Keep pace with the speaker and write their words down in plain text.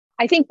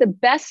I think the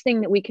best thing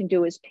that we can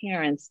do as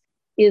parents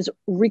is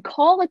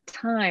recall a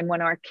time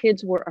when our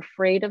kids were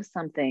afraid of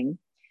something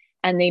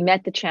and they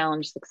met the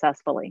challenge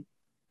successfully.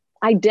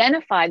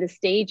 Identify the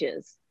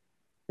stages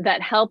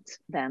that helped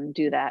them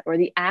do that or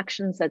the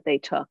actions that they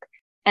took,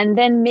 and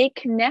then make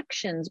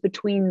connections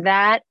between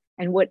that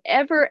and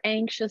whatever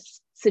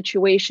anxious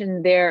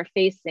situation they're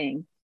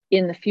facing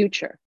in the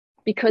future.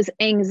 Because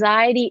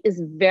anxiety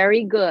is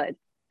very good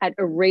at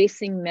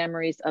erasing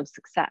memories of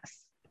success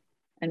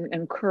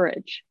and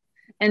courage.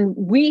 And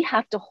we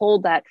have to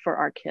hold that for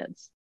our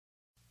kids.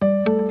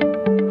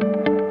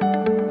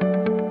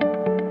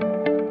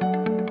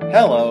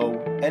 Hello,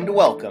 and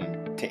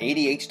welcome to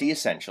ADHD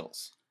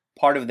Essentials,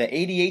 part of the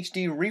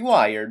ADHD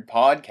Rewired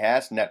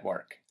podcast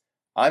network.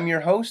 I'm your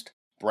host,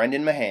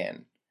 Brendan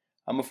Mahan.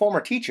 I'm a former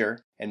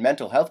teacher and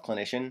mental health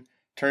clinician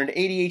turned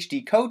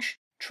ADHD coach,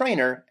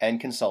 trainer, and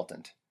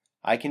consultant.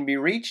 I can be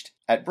reached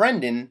at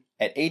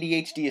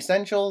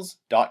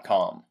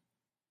brendan@adhdessentials.com.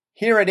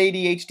 Here at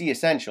ADHD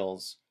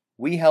Essentials,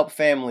 we help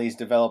families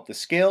develop the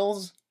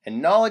skills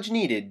and knowledge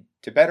needed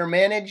to better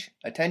manage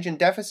attention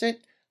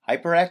deficit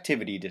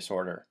hyperactivity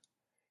disorder.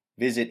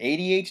 Visit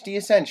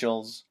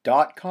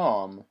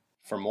adhdessentials.com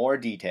for more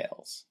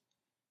details.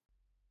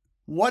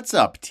 What's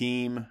up,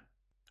 team?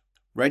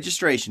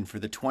 Registration for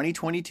the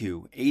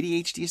 2022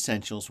 ADHD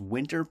Essentials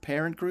Winter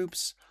Parent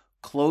Groups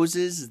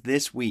closes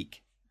this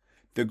week.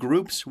 The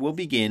groups will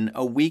begin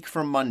a week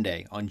from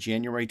Monday on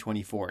January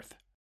 24th,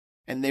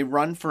 and they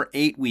run for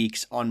 8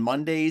 weeks on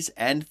Mondays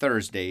and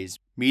Thursdays,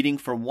 meeting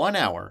for 1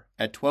 hour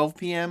at 12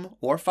 p.m.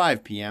 or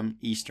 5 p.m.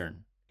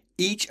 Eastern.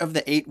 Each of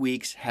the 8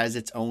 weeks has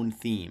its own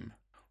theme.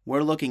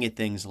 We're looking at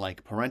things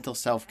like parental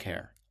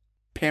self-care,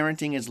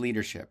 parenting as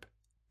leadership,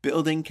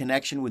 building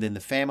connection within the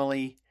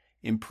family,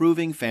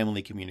 improving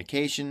family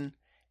communication,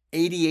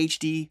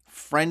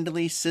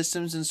 ADHD-friendly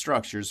systems and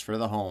structures for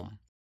the home,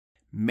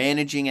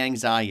 managing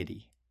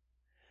anxiety,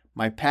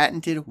 my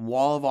patented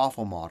wall of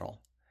awful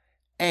model,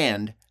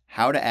 and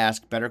how to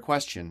ask better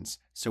questions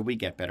so we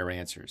get better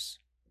answers.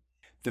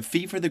 The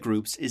fee for the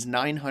groups is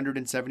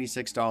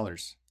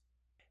 $976.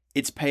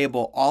 It's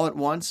payable all at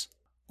once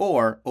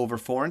or over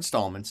 4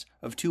 installments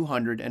of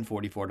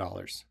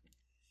 $244.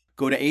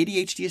 Go to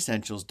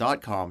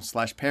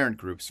adhdessentials.com/parent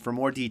groups for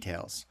more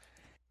details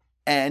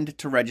and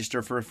to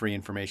register for a free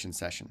information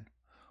session.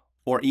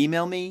 Or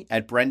email me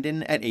at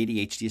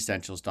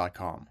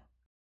brendan@adhdessentials.com.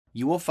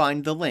 You will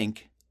find the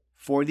link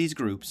for these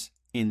groups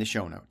in the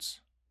show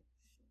notes.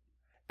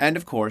 And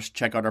of course,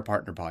 check out our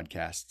partner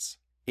podcasts.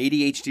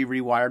 ADHD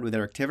Rewired with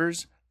Eric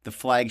Tivers, the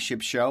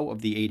flagship show of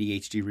the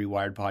ADHD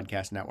Rewired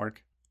podcast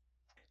network.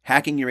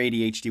 Hacking Your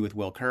ADHD with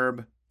Will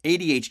Curb,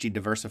 ADHD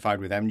Diversified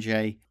with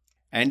MJ,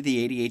 and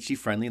the ADHD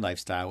Friendly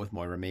Lifestyle with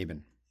Moira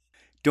Mabin.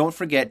 Don't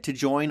forget to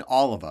join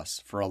all of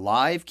us for a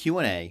live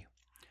Q&A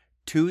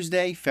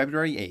Tuesday,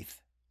 February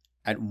 8th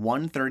at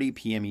 1:30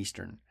 p.m.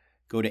 Eastern.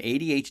 Go to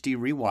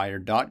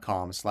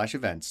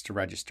adhdrewired.com/events to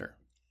register.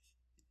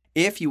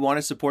 If you want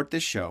to support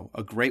this show,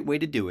 a great way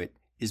to do it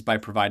is by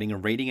providing a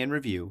rating and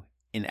review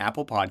in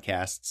Apple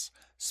Podcasts,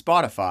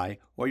 Spotify,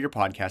 or your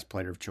podcast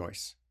player of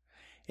choice.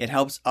 It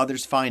helps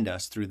others find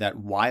us through that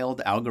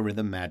wild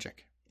algorithm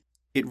magic.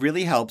 It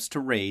really helps to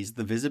raise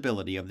the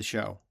visibility of the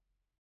show.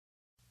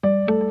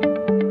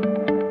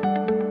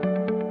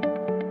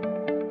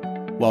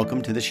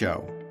 Welcome to the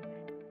show.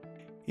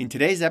 In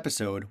today's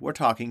episode, we're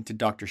talking to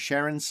Dr.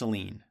 Sharon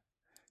Saline.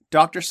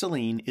 Dr.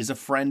 Saline is a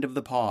friend of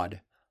the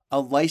pod,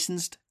 a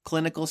licensed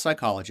clinical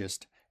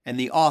psychologist, and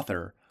the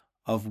author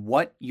of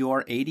What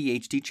Your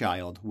ADHD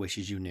Child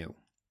Wishes You Knew.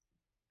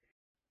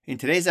 In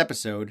today's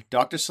episode,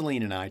 Dr.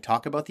 Saline and I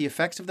talk about the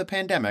effects of the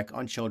pandemic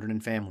on children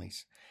and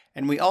families,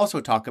 and we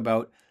also talk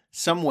about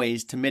some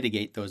ways to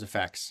mitigate those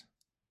effects.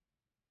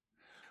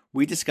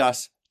 We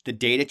discuss the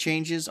data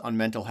changes on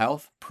mental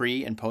health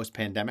pre- and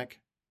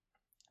post-pandemic,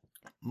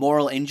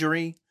 moral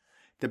injury,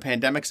 the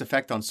pandemic's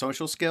effect on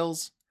social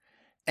skills,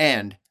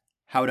 and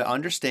how to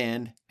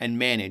understand and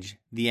manage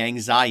the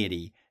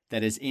anxiety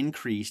that has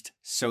increased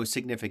so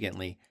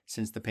significantly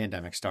since the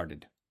pandemic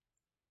started.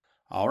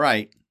 All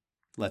right,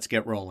 let's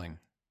get rolling.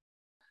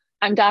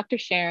 I'm Dr.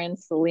 Sharon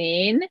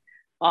Saline,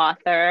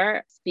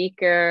 author,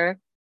 speaker,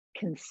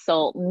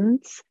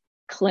 consultant,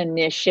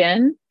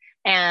 clinician,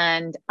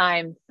 and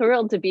I'm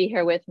thrilled to be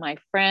here with my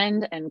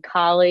friend and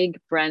colleague,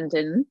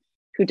 Brendan,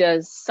 who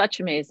does such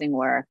amazing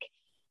work.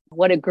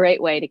 What a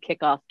great way to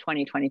kick off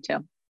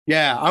 2022.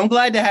 Yeah, I'm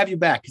glad to have you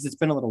back because it's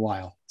been a little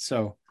while.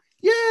 So,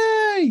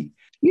 yay!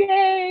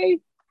 Yay!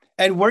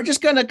 And we're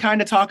just going to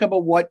kind of talk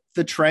about what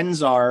the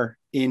trends are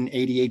in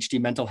ADHD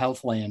mental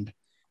health land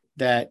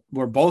that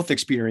we're both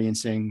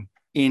experiencing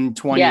in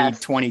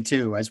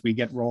 2022 as we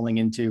get rolling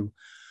into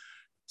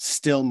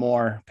still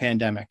more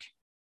pandemic.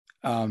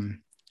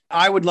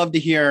 I would love to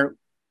hear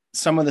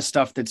some of the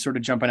stuff that's sort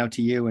of jumping out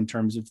to you in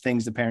terms of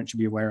things the parents should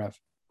be aware of.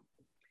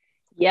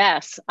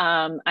 Yes,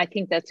 I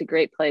think that's a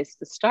great place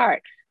to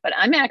start. But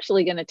I'm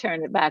actually going to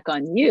turn it back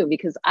on you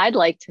because I'd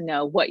like to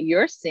know what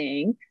you're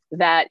seeing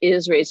that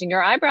is raising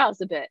your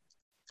eyebrows a bit.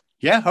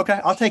 Yeah, okay.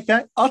 I'll take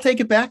that. I'll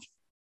take it back.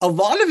 A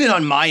lot of it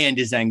on my end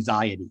is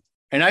anxiety.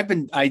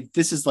 And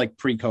this is like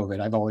pre-COVID.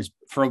 I've always,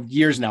 for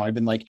years now, I've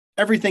been like,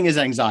 everything is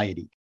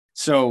anxiety.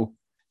 So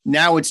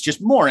now it's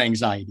just more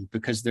anxiety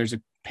because there's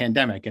a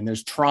pandemic and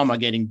there's trauma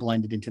getting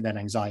blended into that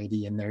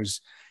anxiety. And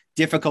there's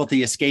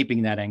difficulty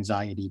escaping that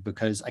anxiety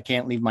because I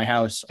can't leave my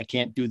house. I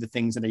can't do the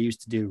things that I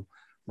used to do,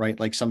 right?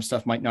 Like some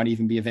stuff might not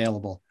even be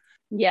available.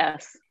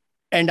 Yes.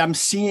 And I'm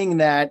seeing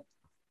that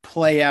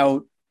play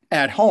out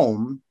at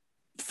home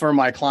for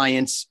my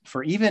clients,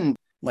 for even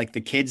like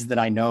the kids that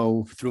I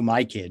know through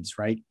my kids,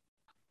 right?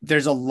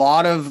 There's a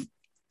lot of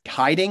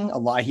hiding.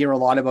 I hear a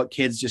lot about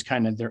kids just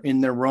kind of, they're in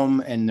their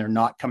room and they're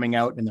not coming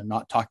out and they're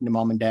not talking to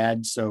mom and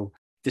dad. So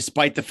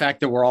despite the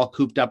fact that we're all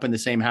cooped up in the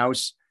same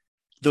house,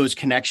 those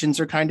connections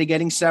are kind of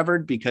getting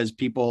severed because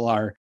people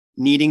are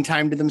needing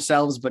time to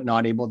themselves, but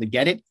not able to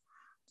get it.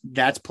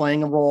 That's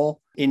playing a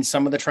role in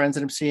some of the trends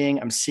that I'm seeing.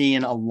 I'm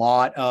seeing a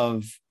lot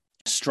of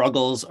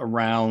struggles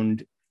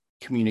around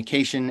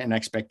communication and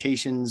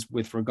expectations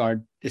with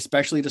regard,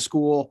 especially to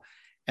school.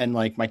 And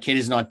like my kid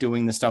is not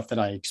doing the stuff that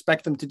I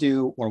expect them to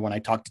do. Or when I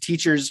talk to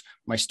teachers,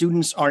 my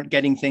students aren't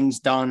getting things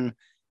done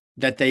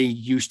that they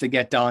used to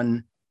get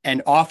done.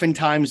 And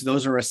oftentimes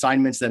those are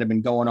assignments that have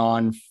been going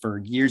on for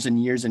years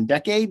and years and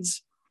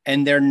decades.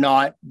 And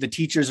the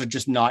teachers are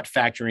just not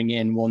factoring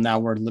in, well, now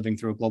we're living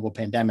through a global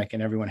pandemic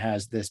and everyone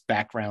has this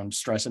background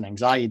stress and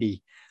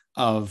anxiety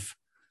of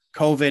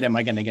COVID. Am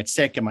I going to get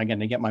sick? Am I going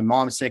to get my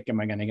mom sick? Am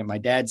I going to get my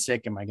dad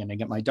sick? Am I going to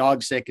get my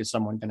dog sick? Is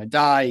someone going to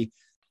die?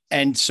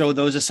 And so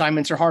those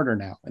assignments are harder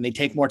now and they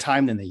take more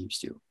time than they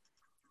used to.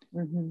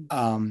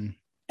 Mm-hmm.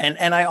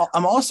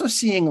 I'm also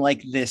seeing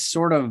like this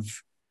sort of,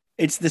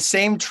 it's the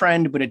same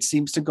trend, but it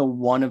seems to go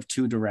one of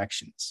two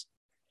directions.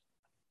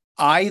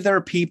 Either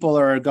people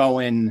are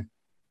going,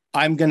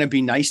 I'm going to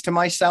be nice to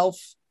myself,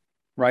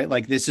 right?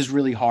 Like this is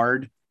really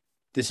hard.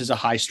 This is a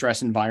high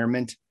stress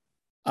environment.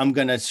 I'm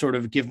going to sort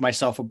of give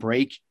myself a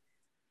break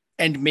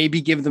and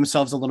maybe give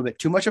themselves a little bit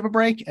too much of a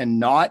break and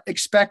not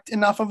expect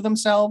enough of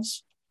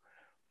themselves.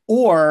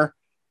 Or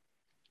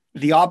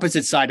the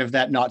opposite side of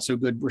that not so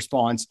good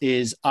response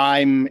is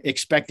I'm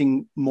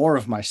expecting more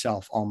of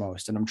myself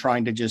almost. And I'm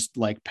trying to just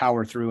like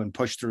power through and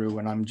push through.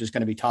 And I'm just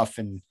going to be tough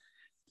and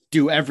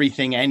do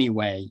everything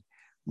anyway,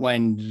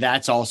 when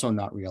that's also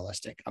not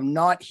realistic. I'm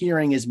not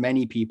hearing as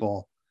many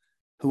people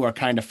who are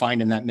kind of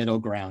finding that middle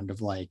ground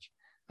of like,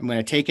 I'm going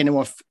to take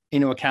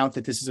into account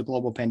that this is a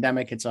global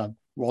pandemic. It's a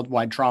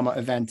worldwide trauma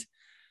event.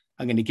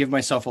 I'm going to give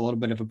myself a little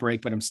bit of a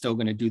break, but I'm still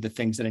going to do the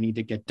things that I need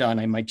to get done.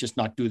 I might just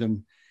not do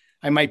them.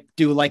 I might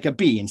do like a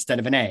B instead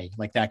of an A,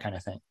 like that kind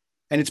of thing.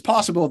 And it's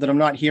possible that I'm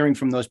not hearing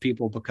from those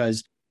people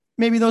because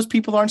maybe those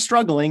people aren't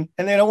struggling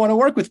and they don't want to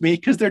work with me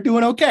because they're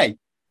doing okay.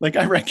 Like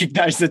I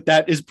recognize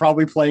that is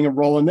probably playing a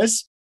role in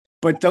this,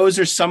 but those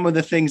are some of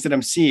the things that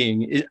I'm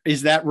seeing.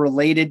 Is that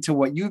related to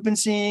what you've been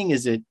seeing?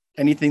 Is it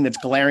anything that's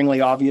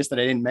glaringly obvious that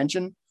I didn't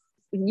mention?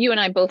 You and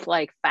I both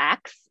like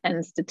facts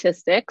and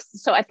statistics.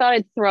 So I thought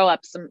I'd throw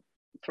up.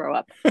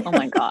 Oh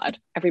my God,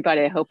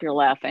 everybody, I hope you're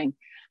laughing.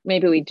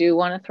 Maybe we do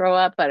want to throw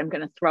up, but I'm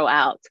going to throw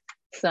out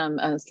some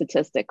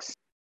statistics.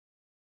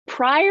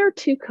 Prior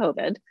to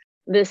COVID,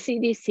 the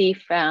CDC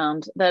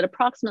found that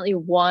approximately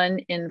 1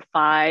 in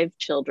 5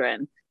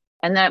 children,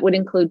 and that would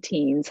include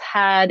teens,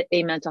 had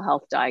a mental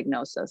health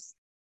diagnosis.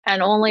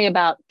 And only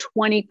about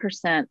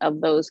 20%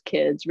 of those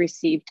kids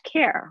received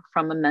care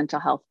from a mental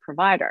health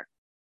provider.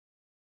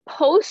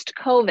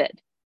 Post-COVID,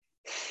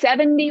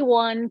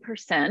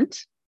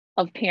 71%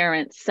 of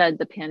parents said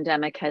the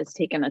pandemic has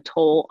taken a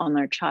toll on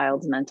their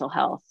child's mental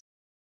health.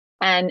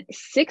 And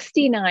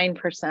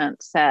 69%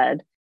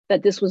 said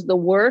that this was the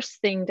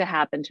worst thing to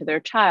happen to their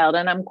child.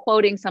 And I'm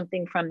quoting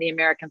something from the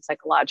American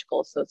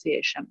Psychological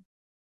Association.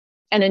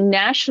 And a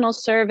national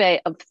survey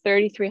of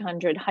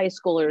 3,300 high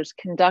schoolers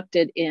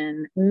conducted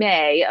in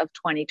May of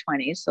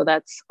 2020, so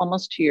that's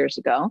almost 2 years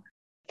ago,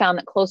 found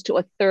that close to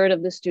a third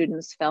of the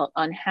students felt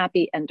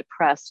unhappy and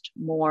depressed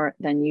more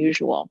than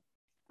usual.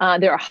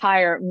 There are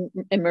higher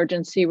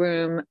emergency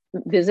room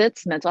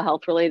visits, mental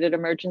health related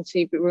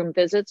emergency room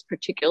visits,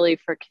 particularly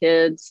for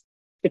kids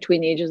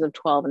between the ages of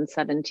 12 and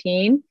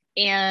 17.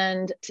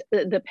 And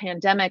the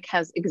pandemic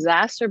has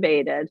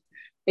exacerbated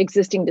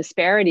existing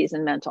disparities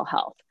in mental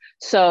health.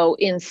 So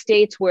in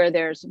states where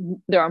there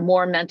are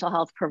more mental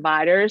health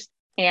providers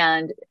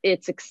and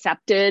it's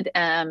accepted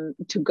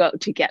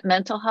to get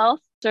mental health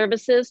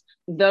services,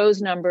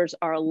 those numbers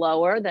are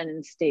lower than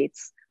in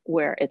states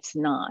where it's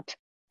not.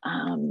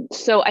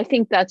 So I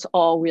think that's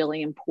all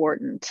really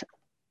important.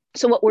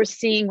 So what we're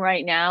seeing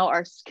right now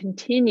are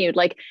continued,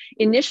 like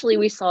initially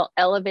we saw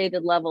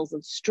elevated levels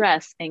of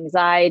stress,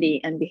 anxiety,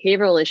 and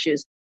behavioral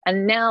issues.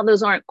 And now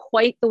those aren't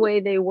quite the way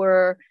they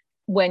were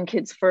when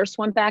kids first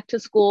went back to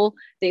school.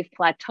 They've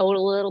plateaued a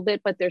little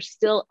bit, but they're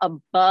still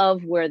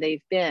above where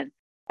they've been.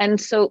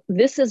 And so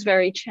this is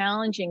very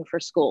challenging for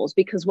schools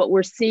because what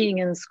we're seeing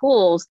in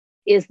schools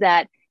is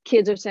that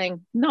kids are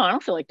saying, no, I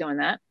don't feel like doing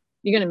that.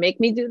 You're going to make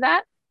me do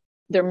that?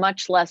 They're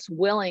much less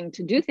willing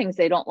to do things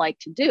they don't like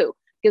to do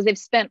because they've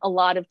spent a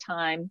lot of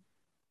time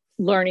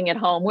learning at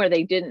home where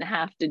they didn't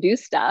have to do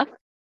stuff.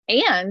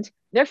 and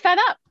they're fed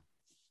up.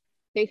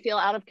 They feel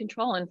out of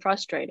control and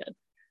frustrated.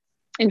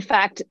 In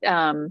fact,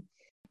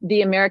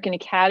 the American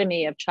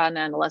Academy of Child and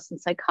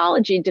Adolescent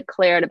Psychology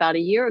declared about a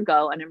year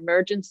ago an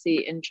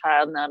emergency in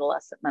child and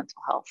adolescent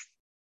mental health.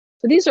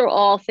 So these are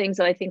all things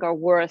that I think are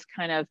worth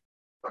kind of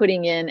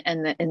putting in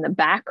the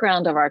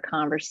background of our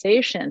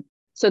conversation,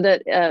 so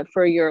that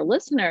for your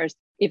listeners,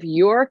 if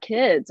your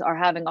kids are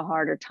having a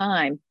harder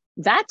time,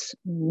 that's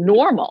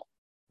normal.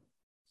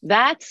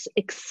 That's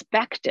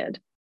expected.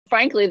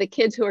 Frankly, the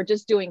kids who are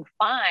just doing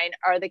fine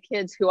are the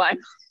kids who I'm,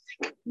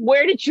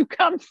 where did you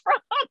come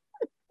from?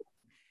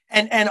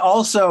 And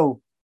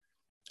also,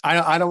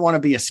 I don't want to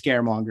be a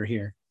scaremonger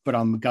here, but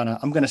I'm gonna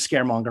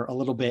scaremonger a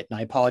little bit, and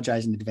I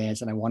apologize in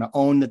advance, and I want to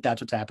own that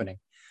that's what's happening.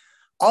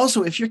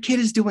 Also, if your kid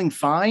is doing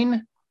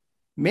fine,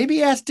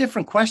 maybe ask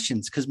different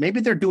questions, because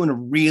maybe they're doing a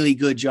really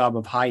good job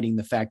of hiding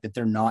the fact that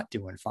they're not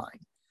doing fine.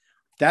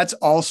 That's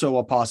also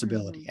a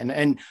possibility. Mm-hmm.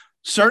 And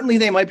certainly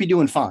they might be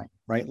doing fine,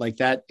 right? Like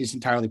that is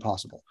entirely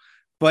possible.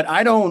 But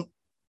I don't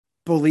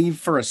believe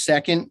for a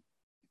second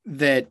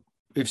that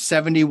if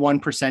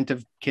 71%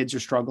 of kids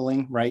are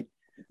struggling, right?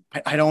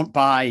 I don't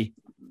buy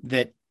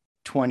that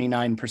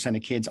 29%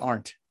 of kids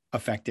aren't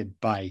affected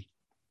by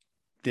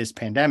this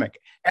pandemic.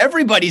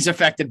 Everybody's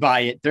affected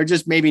by it. They're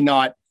just maybe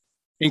not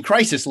in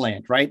crisis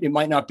land, right? It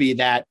might not be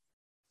that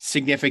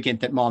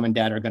significant that mom and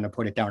dad are going to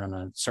put it down on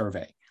a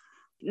survey.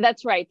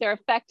 That's right. They're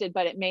affected,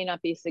 but it may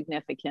not be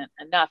significant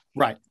enough.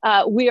 Right.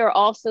 We are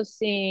also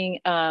seeing,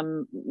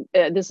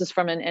 this is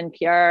from an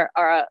NPR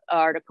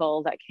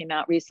article that came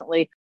out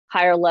recently,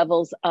 higher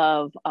levels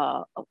of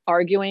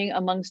arguing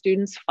among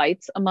students,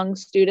 fights among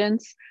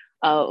students,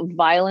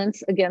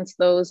 violence against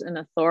those in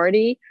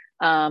authority.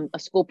 A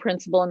school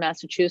principal in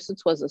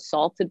Massachusetts was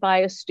assaulted by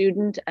a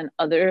student, and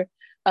other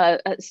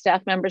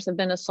staff members have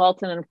been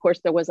assaulted. And of course,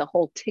 there was a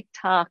whole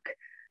TikTok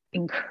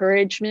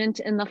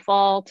encouragement in the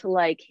fall to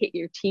like hit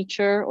your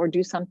teacher or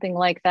do something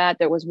like that.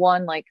 There was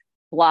one like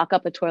block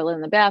up a toilet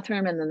in the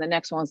bathroom, and then the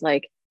next one's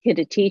like hit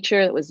a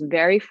teacher. It was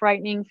very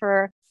frightening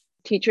for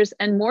teachers,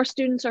 and more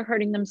students are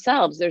hurting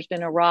themselves. There's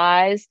been a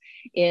rise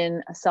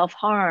in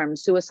self-harm,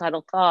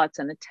 suicidal thoughts,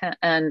 and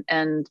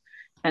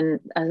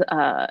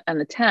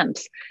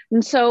attempts.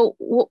 And so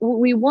what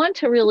we want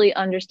to really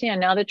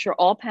understand, now that you're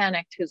all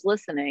panicked who's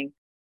listening,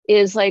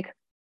 is like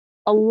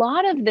a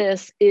lot of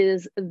this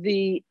is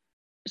the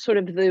sort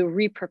of the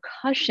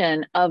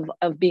repercussion of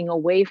being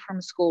away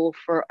from school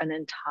for an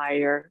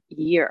entire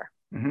year.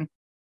 Mm-hmm.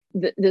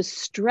 The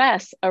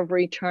stress of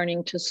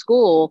returning to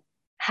school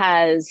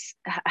has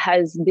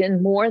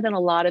been more than a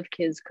lot of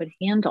kids could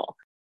handle.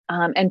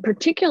 And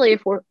particularly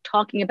if we're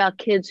talking about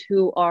kids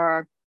who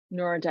are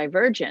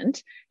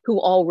neurodivergent, who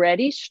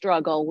already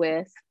struggle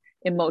with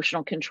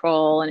emotional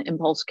control and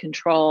impulse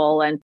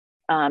control and,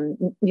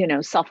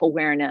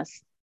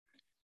 self-awareness.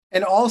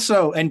 And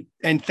also, and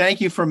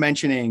thank you for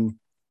mentioning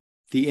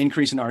the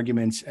increase in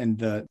arguments and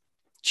the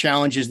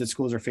challenges that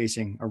schools are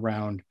facing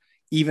around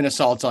even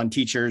assaults on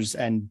teachers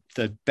and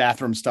the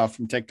bathroom stuff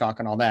from TikTok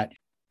and all that,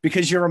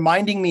 because you're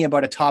reminding me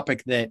about a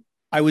topic that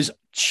I was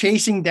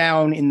chasing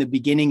down in the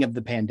beginning of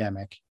the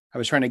pandemic. I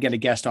was trying to get a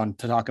guest on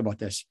to talk about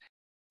this.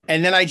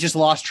 And then I just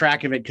lost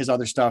track of it because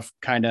other stuff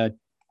kind of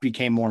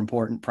became more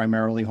important,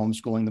 primarily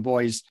homeschooling the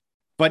boys.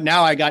 But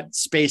now I got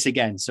space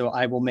again. So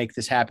I will make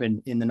this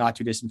happen in the not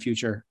too distant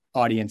future,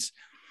 audience.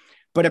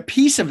 But a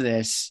piece of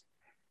this,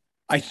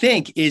 I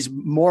think, is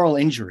moral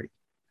injury,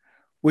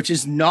 which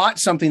is not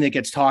something that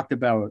gets talked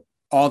about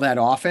all that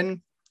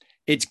often.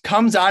 It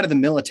comes out of the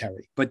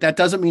military, but that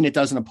doesn't mean it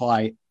doesn't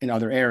apply in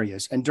other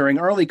areas. And during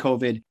early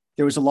COVID,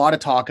 there was a lot of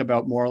talk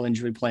about moral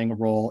injury playing a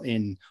role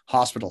in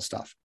hospital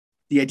stuff.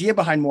 The idea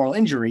behind moral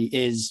injury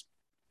is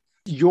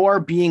you're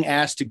being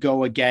asked to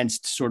go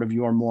against sort of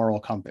your moral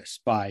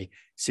compass by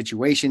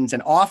situations,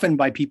 and often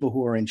by people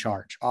who are in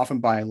charge, often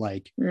by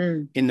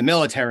in the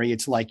military,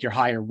 it's like your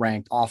higher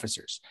ranked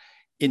officers.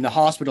 In the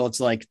hospital, it's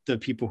like the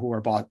people who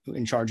are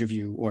in charge of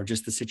you, or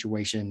just the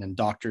situation, and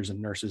doctors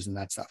and nurses and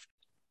that stuff.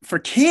 For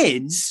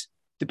kids,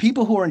 the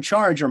people who are in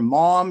charge are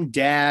mom,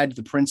 dad,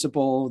 the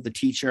principal, the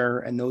teacher,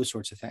 and those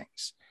sorts of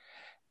things.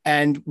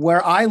 And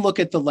where I look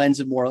at the lens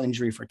of moral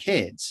injury for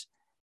kids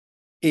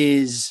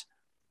is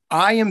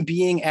I am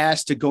being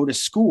asked to go to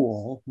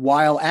school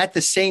while at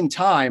the same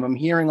time I'm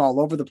hearing all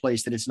over the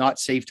place that it's not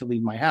safe to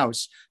leave my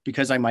house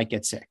because I might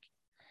get sick.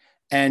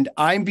 And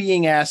I'm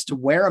being asked to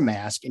wear a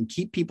mask and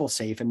keep people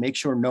safe and make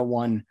sure no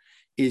one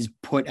is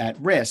put at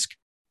risk.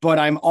 But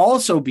I'm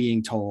also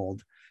being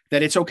told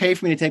that it's okay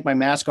for me to take my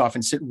mask off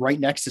and sit right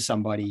next to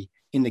somebody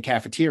in the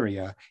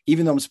cafeteria,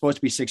 even though I'm supposed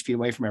to be 6 feet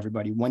away from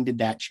everybody. When did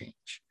that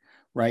change?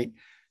 Right?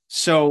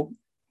 So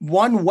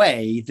one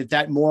way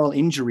that moral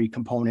injury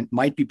component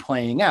might be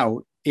playing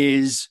out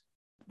is,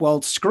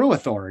 well, screw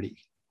authority.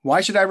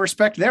 Why should I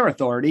respect their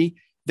authority?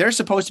 They're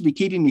supposed to be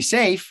keeping me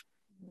safe,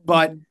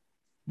 but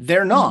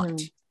they're not.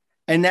 Mm-hmm.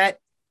 And that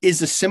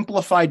is a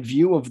simplified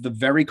view of the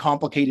very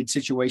complicated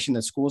situation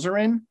that schools are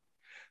in.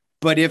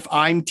 But if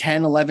I'm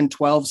 10, 11,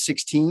 12,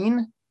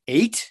 16,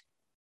 8,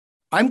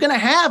 I'm going to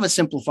have a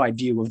simplified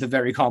view of the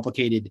very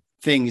complicated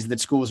things that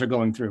schools are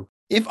going through.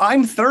 If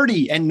I'm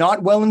 30 and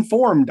not well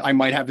informed, I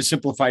might have a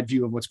simplified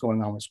view of what's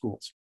going on with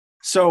schools.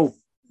 So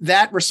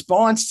that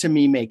response to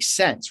me makes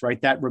sense,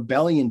 right? That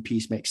rebellion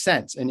piece makes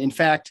sense. And in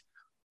fact,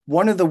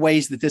 one of the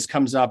ways that this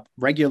comes up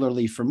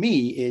regularly for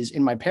me is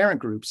in my parent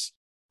groups,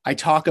 I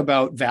talk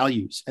about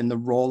values and the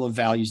role of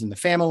values in the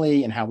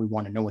family and how we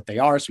want to know what they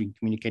are so we can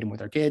communicate them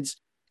with our kids.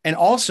 And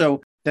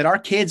also that our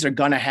kids are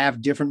going to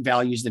have different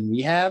values than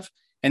we have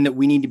and that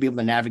we need to be able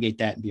to navigate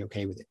that and be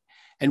okay with it.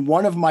 And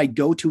one of my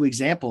go-to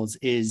examples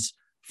is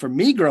for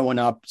me growing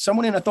up,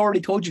 someone in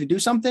authority told you to do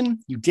something,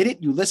 you did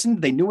it, you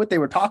listened, they knew what they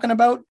were talking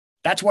about.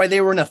 That's why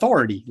they were an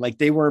authority. Like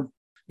they were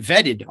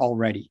vetted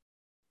already.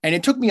 And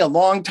it took me a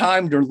long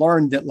time to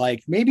learn that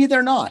like, maybe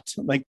they're not.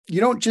 Like you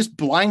don't just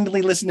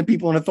blindly listen to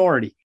people in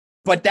authority,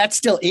 but that's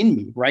still in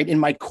me, right? In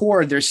my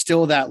core, there's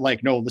still that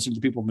like, no, listen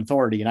to people in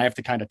authority. And I have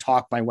to kind of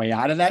talk my way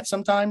out of that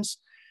sometimes.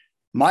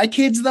 My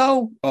kids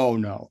though, oh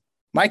no.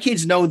 My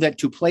kids know that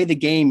to play the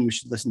game, you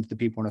should listen to the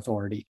people in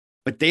authority,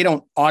 but they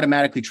don't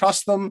automatically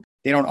trust them.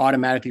 They don't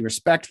automatically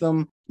respect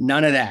them.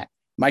 None of that.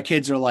 My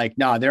kids are like,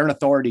 nah, they're an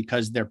authority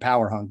because they're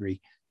power hungry.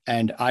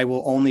 And I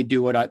will only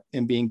do what I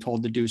am being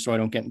told to do so I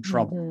don't get in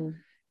trouble. Mm-hmm.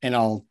 And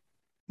I'll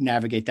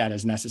navigate that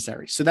as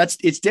necessary. So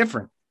it's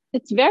different.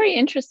 It's very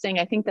interesting.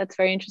 I think that's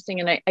very interesting.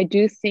 And I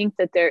do think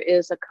that there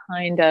is a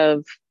kind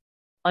of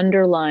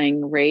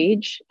underlying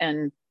rage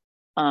and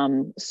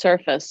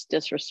surface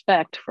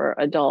disrespect for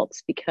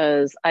adults,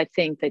 because I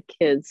think that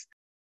kids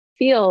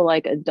feel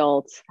like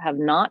adults have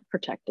not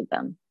protected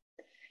them.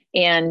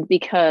 And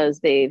because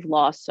they've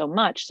lost so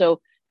much. So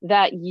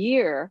that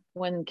year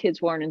when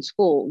kids weren't in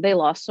school, they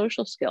lost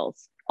social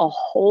skills, a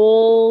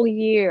whole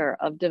year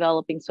of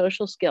developing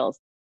social skills.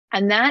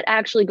 And that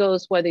actually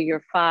goes whether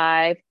you're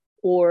 5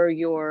 or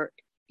you're,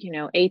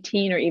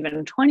 18 or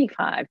even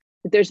 25.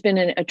 There's been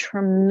a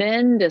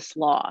tremendous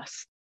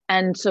loss.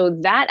 And so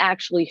that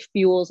actually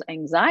fuels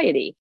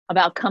anxiety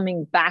about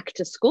coming back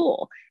to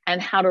school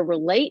and how to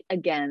relate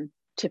again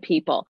to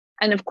people.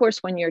 And of course,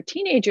 when you're a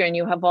teenager and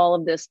you have all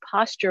of this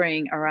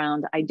posturing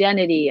around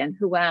identity and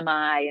who am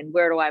I and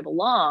where do I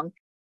belong,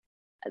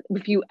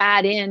 if you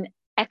add in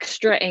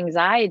extra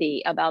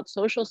anxiety about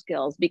social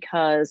skills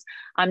because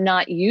I'm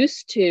not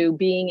used to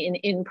being in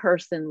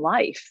in-person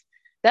life,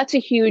 that's a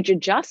huge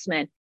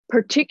adjustment,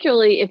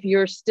 particularly if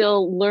you're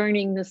still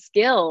learning the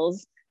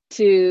skills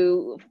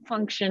to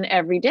function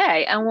every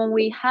day. And when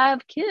we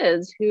have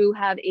kids who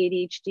have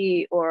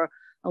ADHD or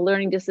a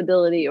learning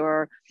disability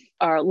or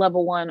are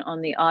level 1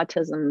 on the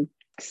autism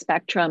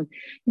spectrum,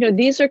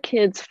 these are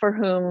kids for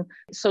whom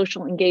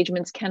social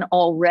engagements can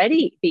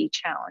already be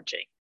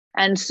challenging.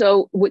 And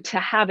so to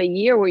have a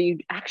year where you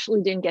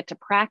actually didn't get to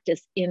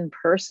practice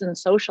in-person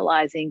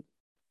socializing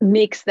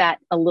makes that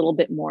a little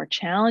bit more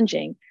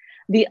challenging.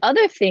 The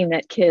other thing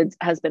that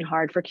has been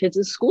hard for kids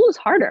is school is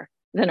harder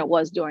than it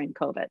was during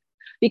COVID,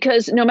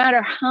 because no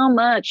matter how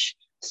much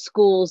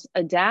schools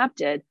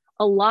adapted,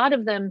 a lot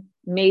of them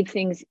made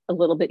things a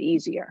little bit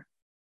easier.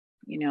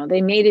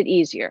 They made it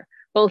easier,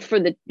 both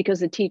because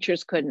the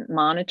teachers couldn't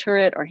monitor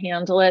it or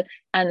handle it,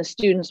 and the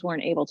students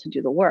weren't able to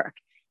do the work.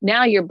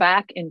 Now you're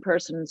back in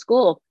person in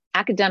school.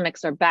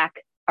 Academics are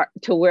back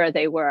to where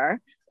they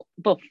were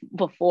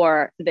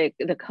before the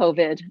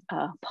COVID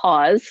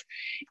pause,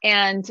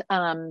 and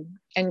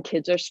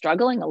kids are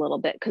struggling a little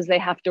bit because they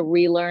have to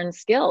relearn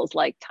skills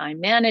like time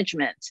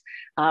management,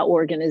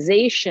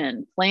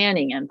 organization,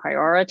 planning, and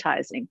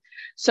prioritizing.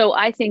 So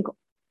I think,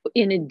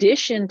 in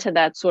addition to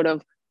that sort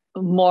of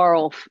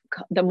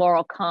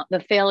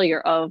the failure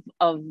of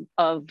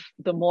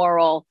the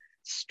moral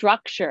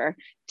structure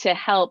to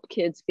help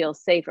kids feel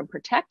safe and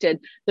protected,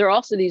 there are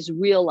also these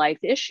real life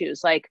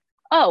issues like,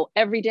 oh,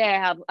 every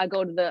day I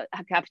go to the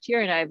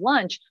cafeteria and I have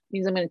lunch,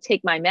 means I'm going to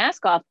take my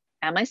mask off.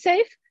 Am I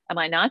safe? Am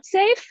I not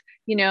safe?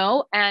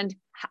 And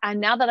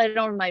now that I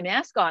don't have my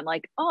mask on,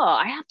 like, oh,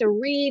 I have to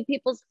read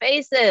people's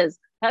faces.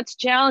 That's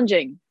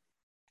challenging.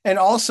 And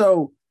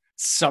also,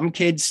 some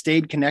kids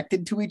stayed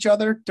connected to each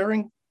other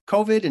during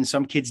COVID and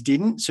some kids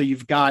didn't. So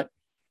you've got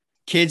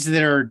kids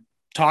that are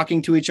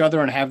talking to each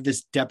other and have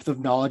this depth of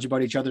knowledge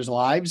about each other's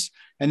lives.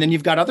 And then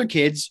you've got other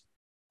kids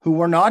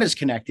who are not as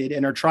connected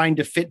and are trying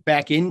to fit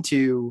back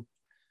into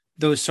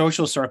those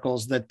social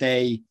circles that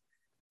they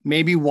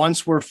maybe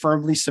once were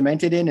firmly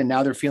cemented in and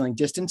now they're feeling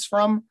distance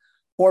from,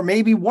 or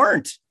maybe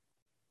weren't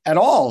at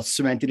all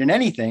cemented in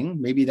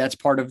anything. Maybe that's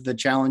part of the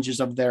challenges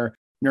of their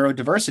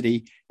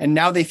neurodiversity. And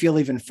now they feel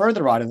even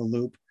further out of the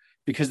loop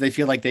because they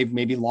feel like they've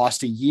maybe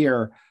lost a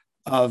year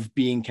of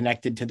being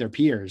connected to their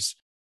peers.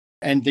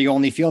 And they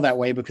only feel that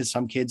way because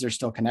some kids are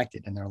still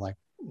connected and they're like,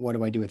 what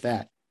do I do with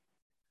that?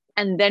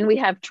 And then we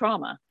have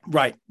trauma,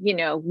 right?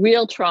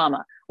 Real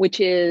trauma, which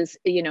is,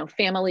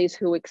 families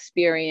who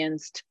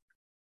experienced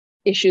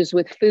issues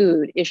with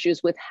food,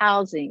 issues with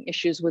housing,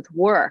 issues with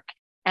work,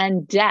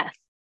 and death.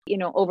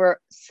 Over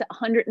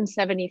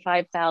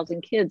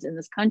 175,000 kids in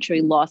this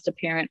country lost a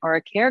parent or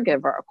a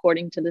caregiver,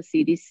 according to the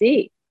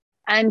CDC.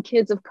 And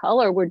kids of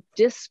color were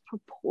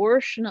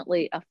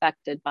disproportionately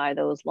affected by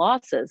those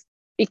losses.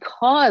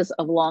 because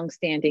of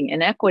longstanding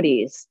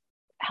inequities,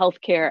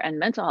 healthcare and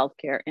mental health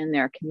care in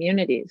their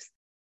communities.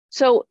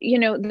 So,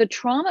 the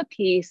trauma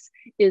piece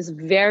is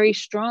very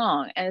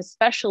strong. And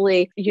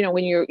especially,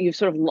 when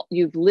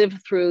you've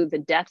lived through the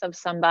death of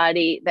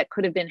somebody that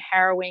could have been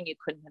harrowing, you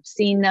couldn't have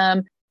seen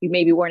them, you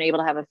maybe weren't able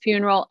to have a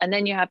funeral, and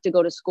then you have to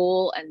go to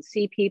school and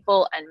see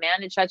people and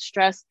manage that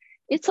stress.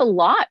 It's a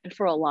lot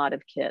for a lot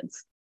of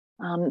kids.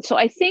 So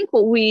I think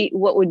what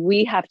would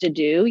we have to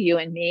do, you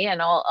and me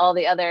and all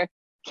the other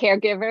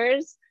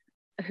caregivers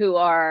who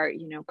are,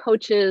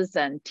 coaches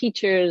and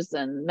teachers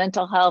and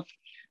mental health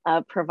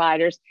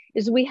providers,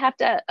 is we have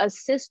to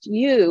assist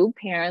you,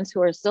 parents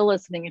who are still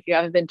listening, if you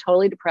haven't been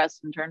totally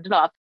depressed and turned it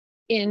off,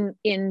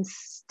 in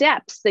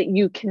steps that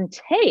you can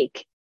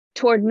take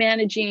toward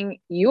managing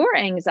your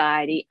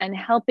anxiety and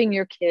helping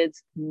your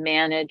kids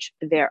manage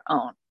their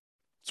own.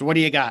 So what do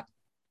you got?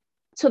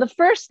 So the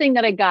first thing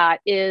that I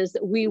got is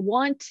we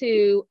want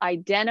to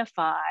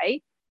identify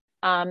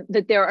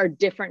that there are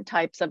different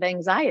types of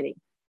anxiety.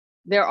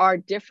 There are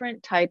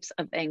different types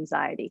of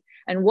anxiety.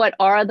 And what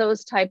are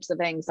those types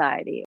of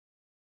anxiety?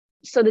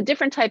 So the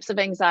different types of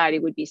anxiety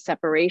would be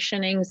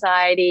separation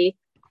anxiety,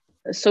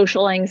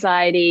 social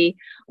anxiety,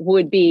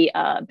 would be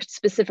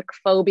specific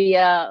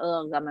phobia.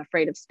 Oh, I'm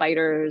afraid of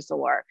spiders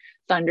or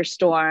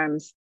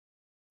thunderstorms.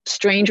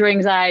 Stranger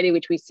anxiety,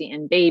 which we see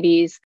in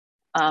babies.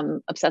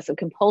 Obsessive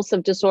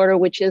compulsive disorder,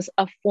 which is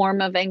a form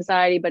of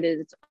anxiety, but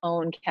is its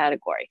own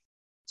category.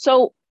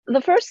 So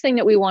the first thing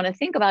that we want to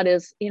think about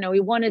is, we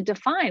want to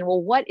define,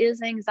 well, what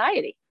is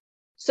anxiety?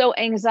 So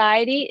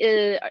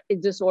anxiety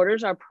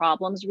disorders are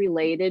problems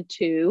related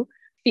to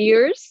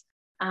fears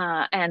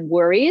and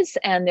worries,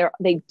 and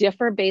they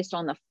differ based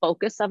on the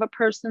focus of a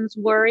person's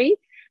worry.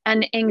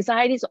 And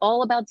anxiety is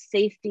all about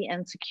safety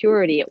and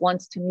security. It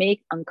wants to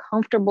make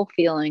uncomfortable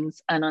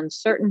feelings and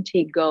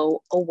uncertainty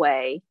go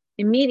away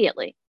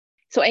immediately.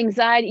 So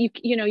anxiety,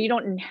 you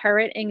don't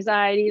inherit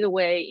anxiety the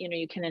way,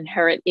 you can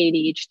inherit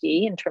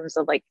ADHD in terms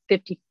of like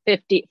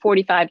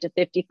 45 to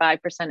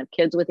 55% of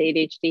kids with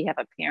ADHD have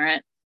a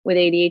parent with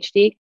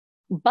ADHD.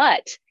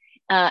 But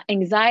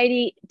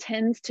anxiety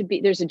tends to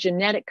be, there's a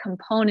genetic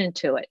component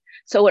to it.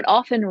 So it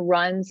often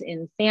runs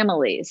in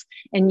families.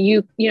 And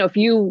if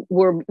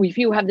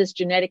you have this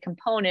genetic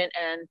component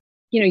and,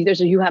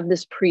 you have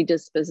this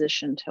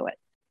predisposition to it.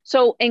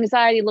 So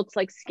anxiety looks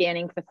like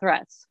scanning for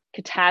threats,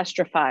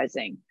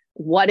 catastrophizing,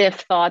 what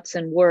if thoughts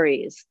and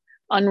worries,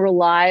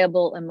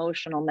 unreliable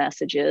emotional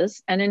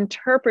messages, and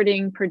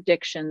interpreting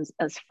predictions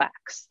as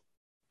facts.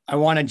 I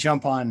want to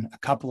jump on a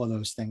couple of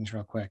those things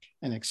real quick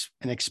and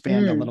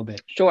expand a little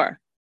bit. Sure.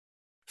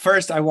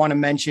 First, I want to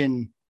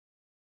mention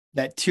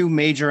that two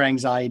major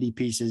anxiety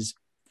pieces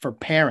for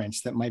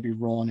parents that might be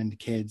rolling into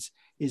kids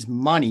is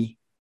money,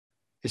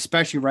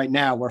 especially right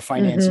now where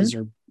finances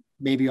are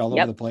maybe all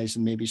over the place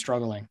and maybe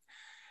struggling.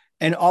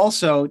 And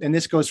also, and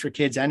this goes for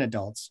kids and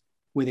adults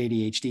with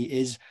ADHD,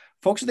 is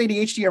folks with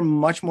ADHD are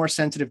much more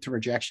sensitive to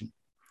rejection.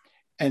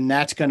 And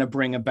that's going to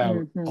bring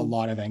about a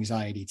lot of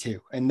anxiety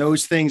too. And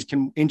those things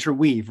can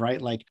interweave,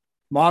 right? Like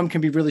mom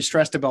can be really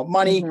stressed about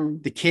money.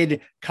 The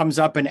kid comes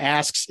up and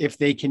asks if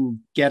they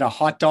can get a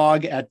hot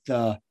dog at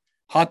the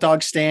hot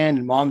dog stand.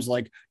 And mom's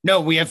like,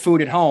 no, we have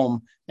food at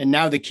home. And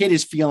now the kid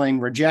is feeling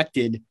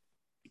rejected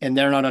and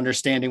they're not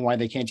understanding why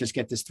they can't just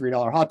get this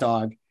 $3 hot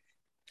dog.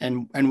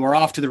 And we're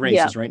off to the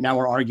races, right? Now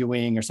we're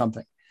arguing or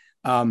something.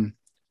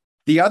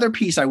 The other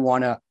piece I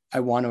want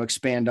to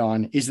expand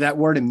on is that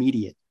word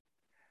immediate,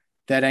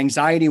 that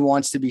anxiety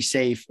wants to be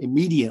safe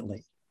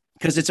immediately,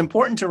 because it's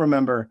important to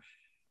remember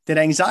that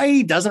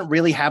anxiety doesn't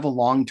really have a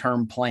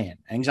long-term plan.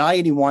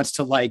 Anxiety wants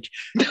to like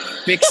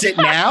fix it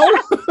now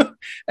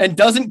and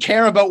doesn't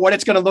care about what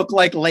it's going to look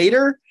like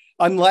later,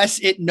 unless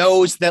it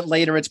knows that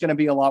later it's going to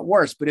be a lot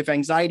worse. But if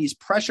anxiety is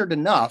pressured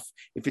enough,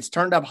 if it's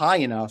turned up high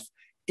enough,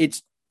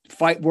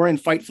 we're in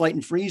fight, flight,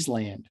 and freeze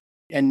land.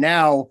 And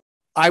now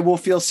I will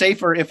feel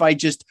safer if I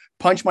just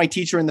punch my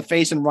teacher in the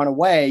face and run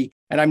away.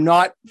 And I'm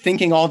not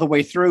thinking all the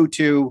way through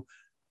to,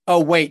 oh,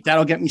 wait,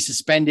 that'll get me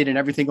suspended and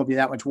everything will be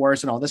that much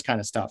worse and all this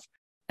kind of stuff.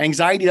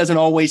 Anxiety doesn't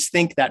always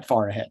think that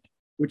far ahead,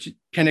 which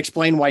can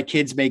explain why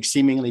kids make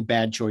seemingly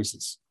bad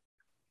choices.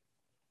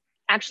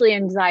 Actually,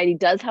 anxiety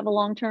does have a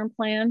long-term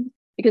plan,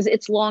 because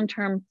its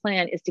long-term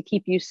plan is to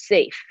keep you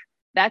safe.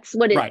 That's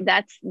what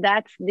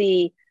that's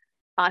the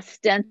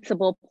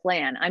ostensible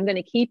plan. I'm going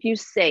to keep you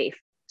safe.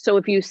 So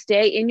if you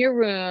stay in your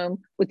room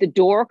with the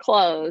door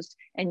closed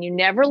and you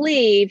never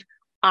leave,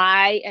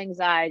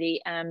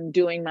 anxiety, am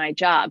doing my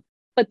job.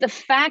 But the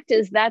fact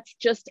is that's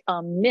just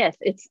a myth.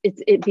 It's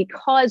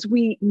because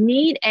we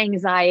need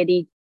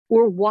anxiety.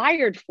 We're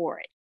wired for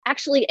it.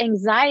 Actually,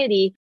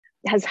 anxiety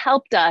has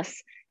helped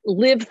us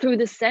live through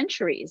the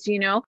centuries.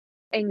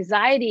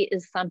 Anxiety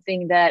is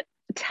something that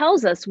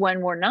tells us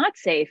when we're not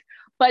safe,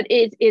 but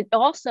it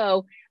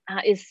also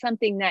is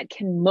something that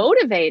can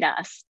motivate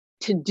us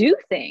to do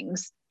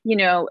things.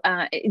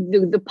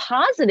 The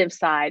positive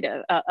side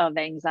of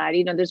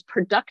anxiety, there's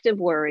productive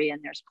worry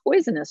and there's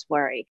poisonous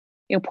worry.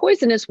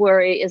 Poisonous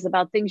worry is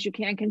about things you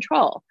can't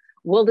control.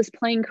 Will this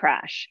plane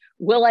crash?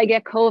 Will I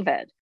get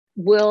COVID?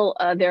 Will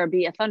there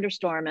be a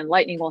thunderstorm and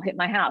lightning will hit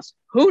my house?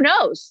 Who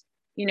knows?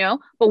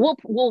 But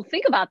we'll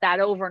think about that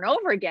over and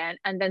over again,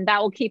 and then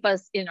that will keep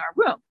us in our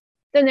room.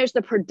 Then there's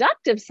the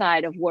productive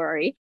side of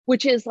worry,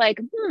 which is like,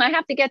 I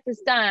have to get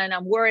this done.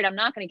 I'm worried I'm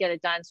not going to get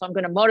it done, so I'm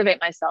going to motivate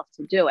myself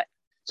to do it.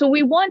 So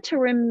we want to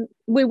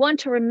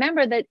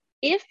remember that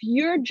if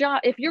your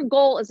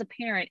goal as a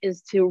parent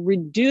is to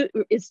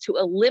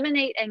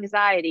eliminate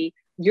anxiety,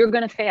 you're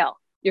going to fail.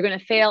 You're going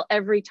to fail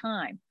every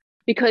time,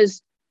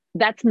 because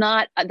that's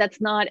not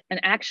an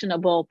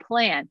actionable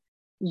plan.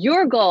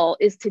 Your goal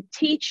is to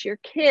teach your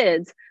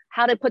kids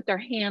how to put their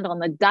hand on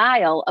the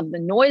dial of the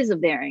noise of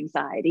their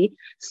anxiety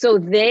so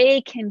they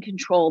can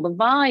control the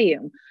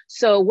volume.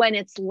 So when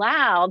it's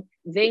loud,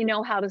 they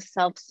know how to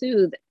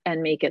self-soothe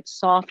and make it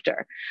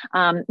softer.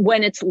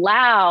 When it's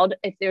loud,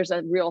 if there's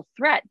a real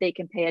threat, they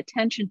can pay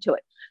attention to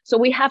it. So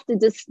we have to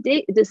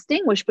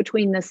distinguish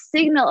between the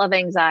signal of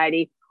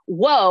anxiety,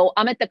 whoa,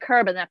 I'm at the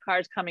curb and that car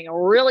is coming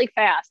really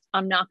fast,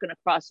 I'm not going to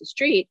cross the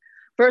street,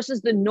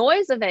 versus the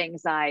noise of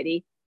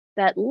anxiety,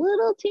 that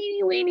little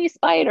teeny weeny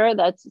spider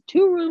that's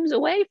 2 rooms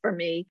away from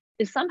me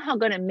is somehow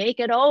going to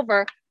make it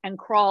over and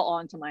crawl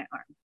onto my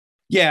arm.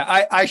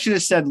 Yeah, I should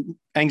have said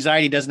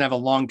anxiety doesn't have a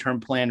long-term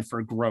plan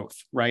for growth,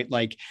 right?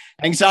 Like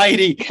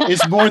anxiety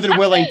is more than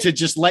willing to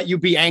just let you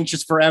be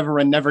anxious forever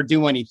and never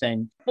do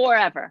anything.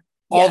 Forever.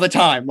 All the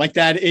time. Like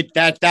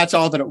that's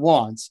all that it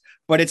wants.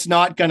 But it's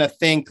not going to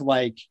think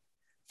like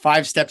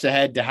 5 steps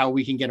ahead to how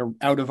we can get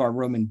out of our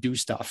room and do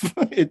stuff.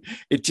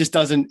 It just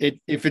doesn't,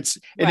 and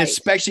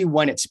especially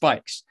when it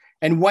spikes.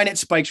 And when it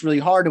spikes really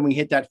hard and we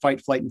hit that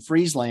fight, flight, and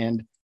freeze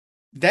land,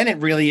 then it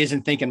really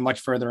isn't thinking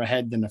much further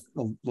ahead than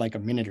like a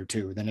minute or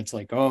two. Then it's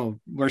like, oh,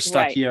 we're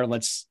stuck here.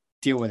 Let's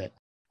deal with it.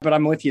 But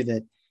I'm with you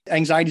that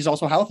anxiety is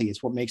also healthy.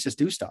 It's what makes us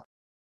do stuff.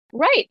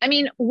 Right. I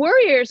mean,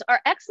 worriers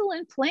are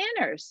excellent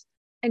planners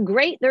and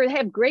they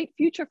have great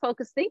future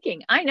focused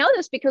thinking. I know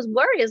this because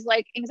worry is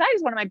like, anxiety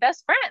is one of my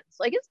best friends.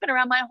 Like it's been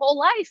around my whole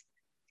life.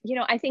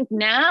 I think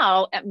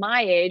now at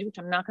my age, which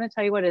I'm not going to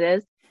tell you what it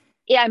is,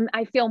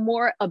 I feel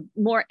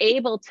more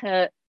able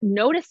to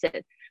notice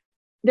it.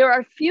 There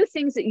are a few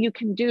things that you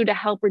can do to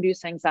help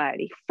reduce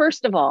anxiety.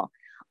 First of all,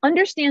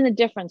 understand the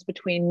difference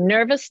between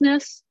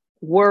nervousness,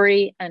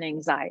 worry, and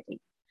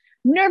anxiety.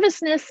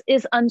 Nervousness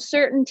is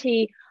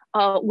uncertainty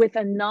with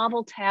a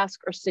novel task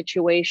or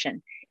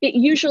situation. It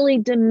usually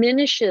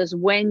diminishes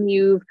when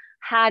you've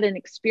had an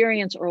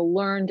experience or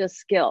learned a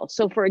skill.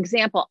 So for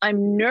example,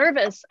 I'm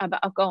nervous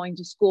about going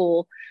to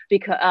school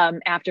because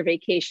after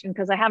vacation,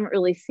 because I haven't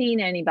really seen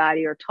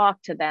anybody or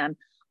talked to them.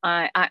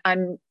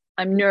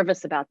 I'm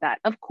nervous about that.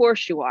 Of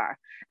course you are.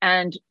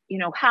 And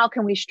how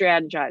can we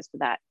strategize for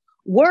that?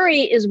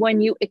 Worry is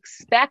when you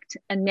expect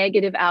a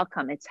negative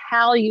outcome. It's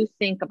how you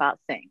think about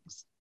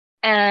things.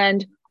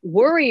 And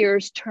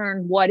worriers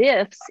turn what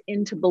ifs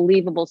into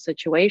believable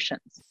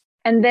situations.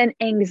 And then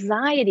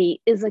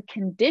anxiety is a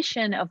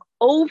condition of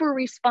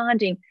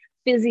over-responding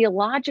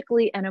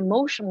physiologically and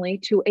emotionally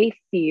to a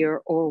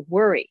fear or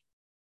worry.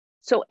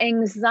 So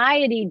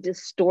anxiety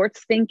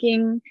distorts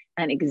thinking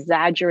and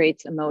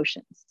exaggerates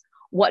emotions.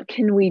 What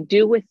can we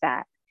do with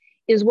that?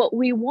 Is what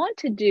we want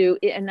to do,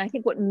 and I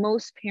think what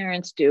most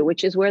parents do,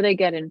 which is where they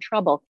get in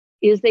trouble,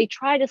 is they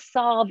try to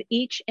solve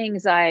each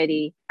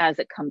anxiety as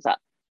it comes up.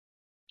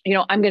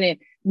 I'm going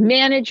to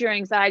manage your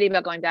anxiety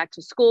about going back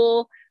to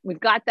school. We've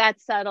got that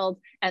settled.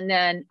 And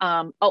then,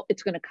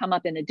 it's going to come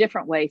up in a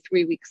different way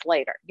 3 weeks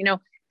later. It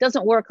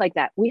doesn't work like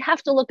that. We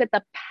have to look at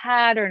the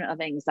pattern of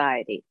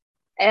anxiety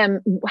and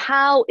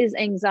how is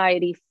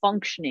anxiety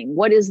functioning?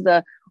 What is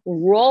the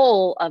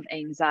role of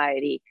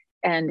anxiety?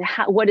 And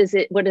what is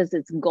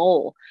its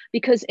goal?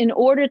 Because in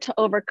order to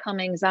overcome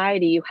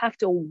anxiety, you have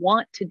to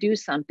want to do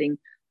something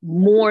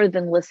more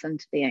than listen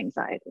to the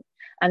anxiety.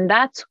 And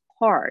that's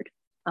hard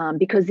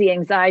because the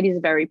anxiety is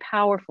very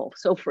powerful.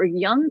 So for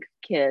young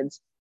kids,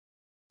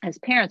 as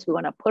parents, we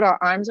want to put our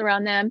arms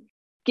around them,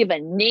 give a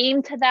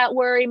name to that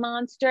worry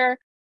monster,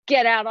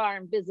 get out our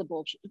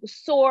invisible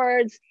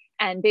swords,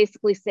 and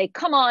basically say,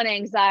 come on,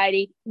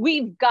 anxiety,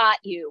 we've got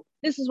you.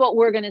 This is what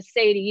we're going to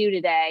say to you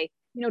today.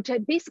 To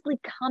basically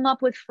come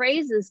up with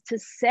phrases to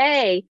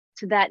say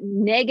to that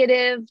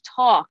negative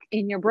talk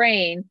in your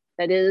brain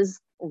that is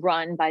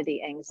run by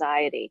the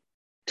anxiety,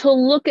 to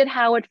look at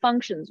how it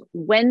functions.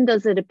 When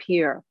does it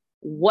appear?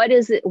 What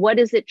is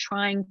it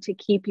trying to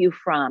keep you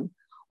from?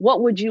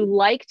 What would you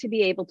like to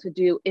be able to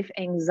do if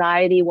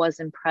anxiety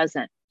wasn't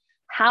present?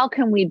 How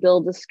can we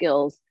build the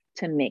skills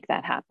to make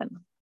that happen?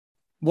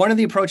 One of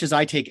the approaches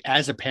I take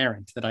as a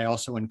parent that I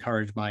also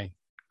encourage my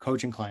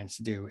coaching clients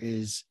to do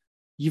is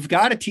you've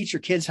got to teach your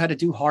kids how to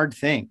do hard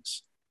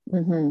things.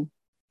 Mm-hmm.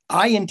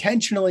 I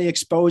intentionally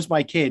expose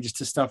my kids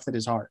to stuff that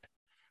is hard.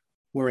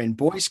 We're in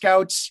Boy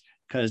Scouts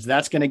because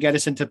that's going to get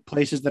us into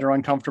places that are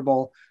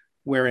uncomfortable.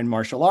 We're in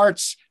martial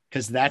arts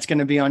because that's going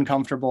to be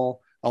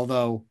uncomfortable,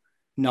 although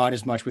not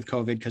as much with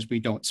COVID because we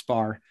don't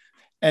spar.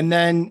 And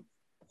then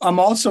I'm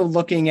also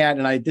looking at,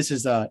 and this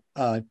is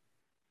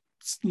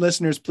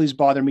listeners, please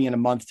bother me in a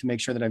month to make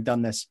sure that I've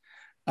done this.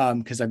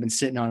 because I've been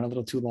sitting on it a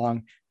little too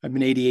long. I've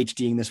been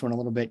ADHDing this one a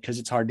little bit because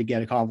it's hard to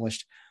get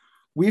accomplished.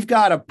 We've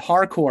got a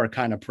parkour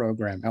kind of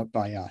program out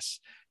by us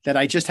that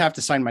I just have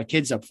to sign my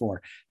kids up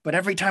for. But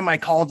every time I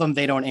call them,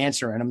 they don't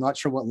answer. And I'm not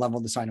sure what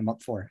level to sign them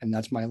up for. And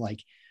that's my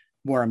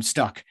where I'm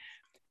stuck.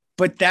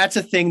 But that's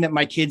a thing that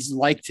my kids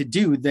like to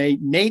do.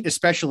 Nate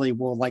especially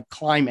will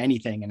climb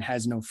anything and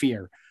has no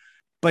fear.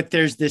 But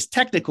there's this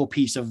technical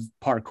piece of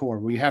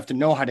parkour where you have to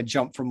know how to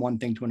jump from one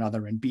thing to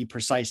another and be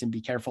precise and be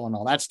careful and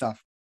all that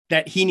stuff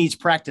that he needs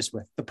practice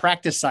with. The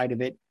practice side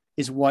of it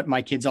is what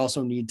my kids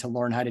also need to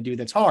learn how to do.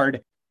 That's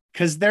hard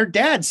because their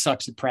dad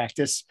sucks at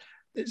practice.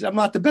 I'm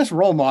not the best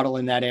role model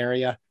in that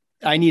area.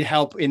 I need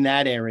help in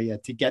that area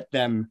to get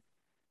them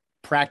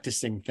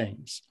practicing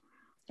things.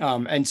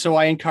 And so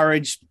I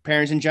encourage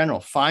parents in general,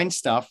 find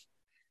stuff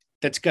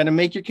that's going to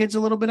make your kids a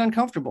little bit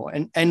uncomfortable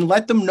and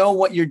let them know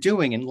what you're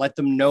doing and let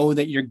them know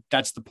that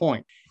that's the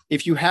point.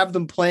 If you have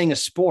them playing a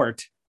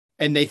sport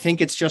and they think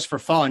it's just for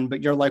fun,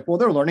 but you're like, well,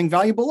 they're learning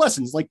valuable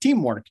lessons like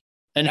teamwork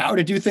and how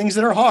to do things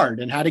that are hard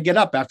and how to get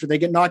up after they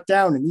get knocked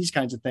down and these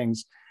kinds of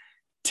things.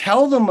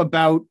 Tell them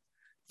about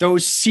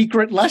those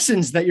secret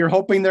lessons that you're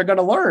hoping they're going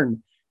to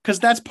learn, because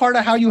that's part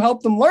of how you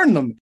help them learn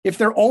them. If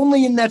they're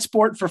only in that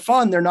sport for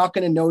fun, they're not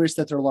going to notice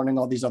that they're learning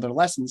all these other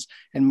lessons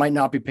and might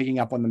not be picking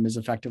up on them as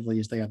effectively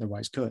as they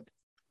otherwise could.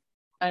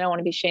 I don't want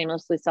to be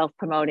shamelessly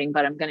self-promoting,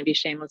 but I'm going to be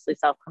shamelessly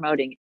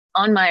self-promoting.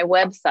 On my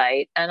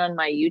website and on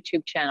my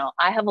YouTube channel,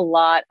 I have a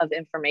lot of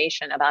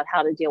information about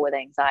how to deal with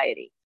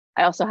anxiety.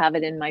 I also have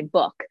it in my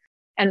book.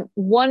 And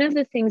one of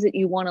the things that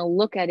you want to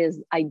look at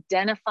is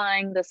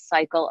identifying the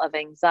cycle of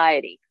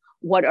anxiety.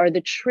 What are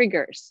the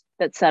triggers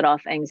that set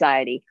off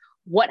anxiety?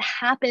 What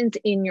happens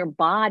in your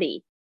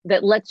body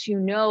that lets you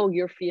know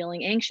you're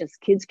feeling anxious?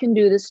 Kids can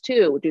do this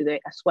too. Do they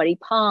sweaty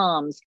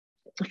palms,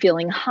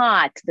 feeling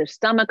hot, their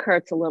stomach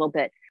hurts a little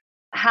bit?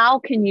 How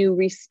can you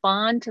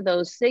respond to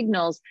those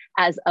signals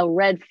as a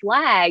red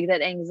flag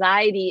that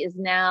anxiety is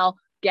now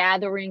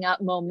gathering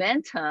up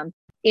momentum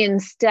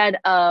instead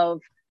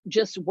of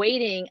just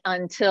waiting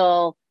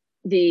until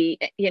the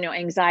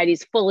anxiety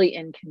is fully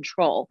in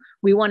control?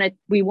 We want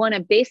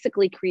to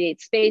basically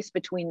create space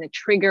between the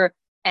trigger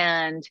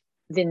and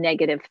the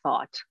negative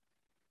thought.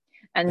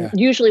 And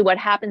usually what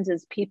happens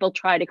is people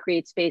try to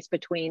create space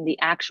between the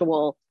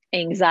actual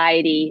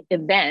anxiety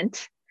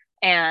event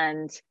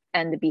and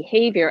the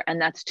behavior,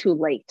 and that's too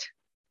late,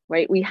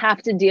 right? You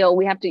have to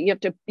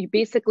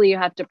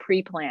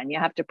pre-plan, you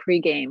have to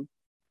pre-game.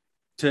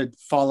 To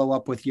follow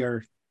up with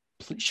your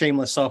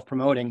shameless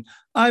self-promoting,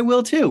 I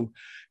will too,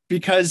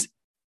 because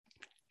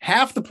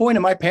half the point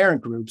of my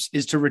parent groups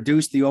is to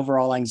reduce the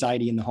overall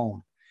anxiety in the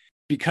home.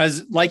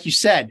 Because like you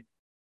said,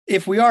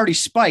 if we already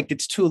spiked,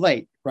 it's too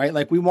late,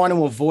 right? We want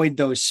to avoid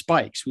those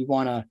spikes. We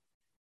want to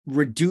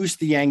reduce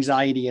the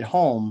anxiety at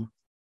home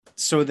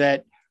so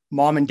that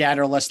mom and dad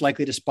are less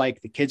likely to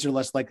spike. The kids are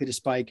less likely to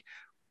spike.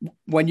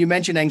 When you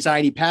mention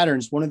anxiety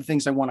patterns, one of the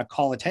things I want to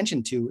call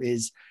attention to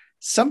is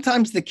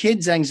sometimes the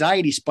kid's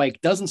anxiety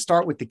spike doesn't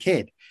start with the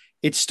kid.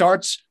 It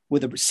starts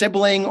with a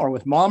sibling or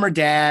with mom or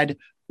dad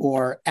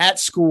or at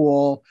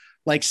school,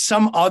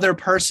 some other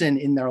person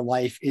in their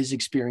life is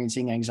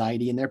experiencing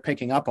anxiety and they're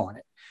picking up on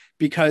it.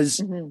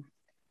 Because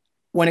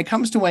when it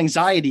comes to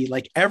anxiety,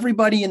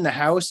 everybody in the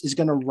house is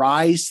going to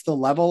rise to the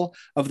level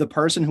of the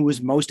person who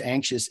is most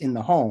anxious in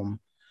the home,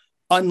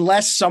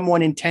 unless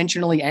someone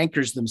intentionally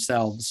anchors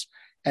themselves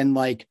and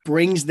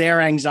brings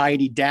their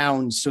anxiety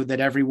down so that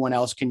everyone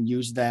else can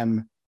use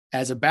them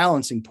as a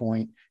balancing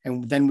point.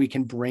 And then we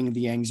can bring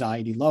the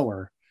anxiety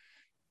lower,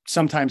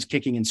 sometimes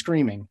kicking and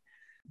screaming.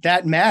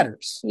 That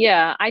matters.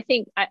 Yeah, I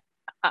think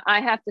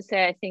I have to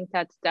say, I think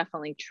that's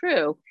definitely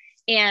true.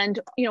 And,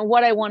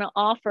 what I want to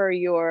offer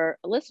your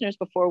listeners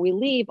before we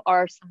leave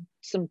are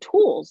some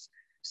tools.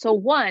 So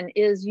one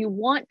is you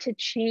want to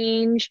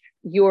change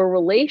your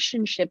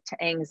relationship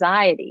to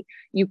anxiety.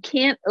 You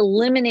can't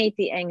eliminate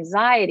the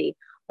anxiety,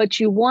 but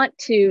you want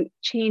to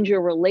change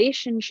your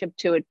relationship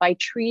to it by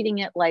treating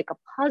it like a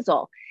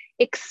puzzle.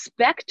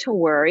 Expect to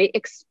worry,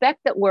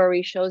 expect that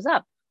worry shows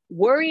up.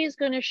 Worry is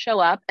going to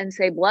show up and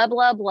say, blah,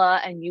 blah, blah,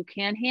 and you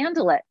can't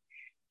handle it.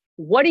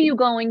 What are you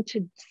going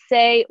to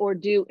say or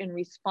do in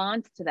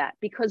response to that?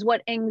 Because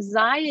what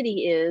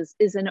anxiety is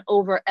an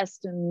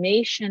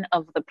overestimation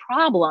of the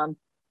problem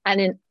and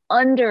an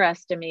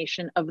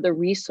underestimation of the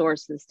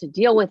resources to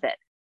deal with it.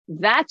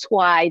 That's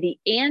why the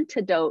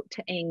antidote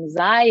to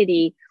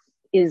anxiety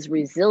is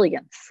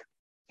resilience,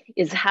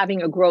 is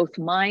having a growth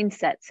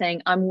mindset,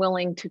 saying, I'm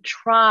willing to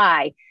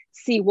try,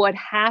 see what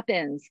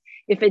happens.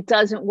 If it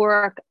doesn't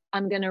work,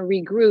 I'm going to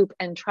regroup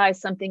and try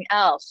something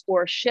else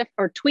or shift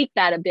or tweak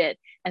that a bit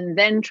and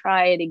then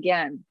try it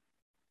again.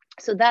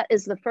 So that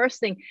is the first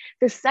thing.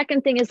 The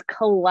second thing is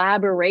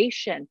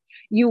collaboration.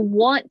 You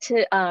want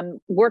to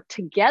work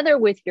together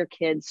with your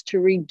kids to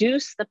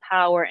reduce the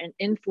power and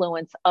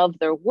influence of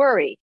their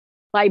worry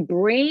by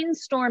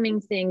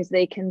brainstorming things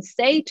they can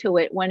say to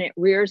it when it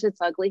rears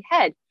its ugly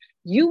head.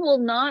 You will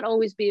not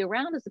always be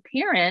around as a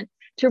parent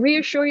to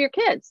reassure your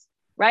kids,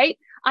 right?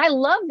 I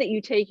love that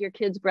you take your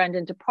kids,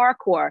 Brendan, to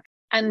parkour.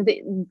 and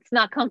it's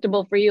not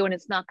comfortable for you and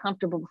it's not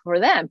comfortable for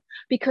them,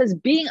 because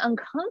being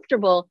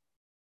uncomfortable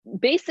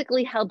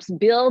basically helps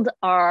build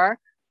our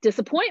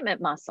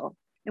disappointment muscle.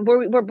 And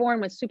we're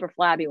born with super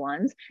flabby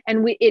ones,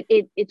 and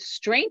it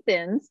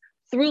strengthens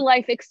through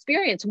life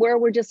experience where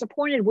we're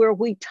disappointed, where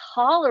we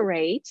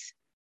tolerate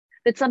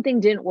that something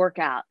didn't work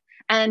out.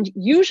 And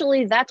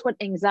usually that's what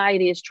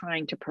anxiety is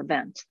trying to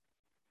prevent.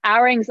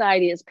 Our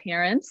anxiety as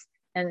parents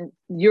and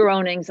your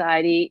own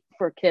anxiety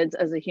for kids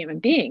as a human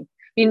being.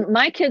 I mean,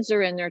 my kids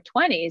are in their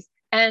 20s,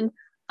 and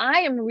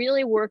I am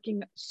really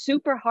working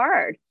super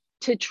hard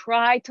to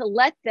try to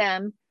let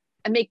them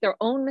make their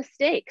own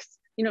mistakes.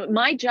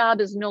 My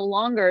job is no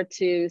longer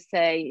to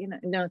say,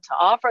 to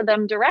offer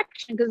them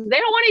direction, because they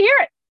don't want to hear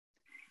it.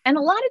 And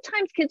a lot of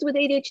times kids with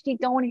ADHD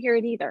don't want to hear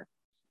it either,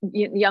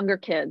 younger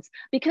kids,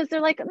 because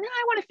they're like, I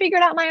want to figure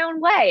it out my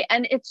own way.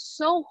 And it's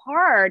so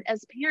hard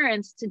as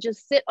parents to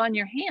just sit on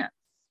your hands.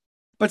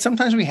 But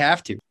sometimes we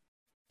have to.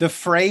 The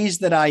phrase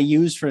that I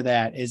use for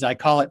that is, I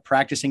call it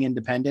practicing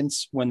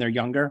independence when they're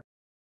younger.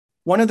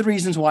 One of the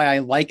reasons why I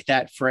like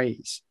that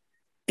phrase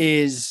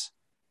is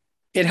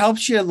it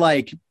helps you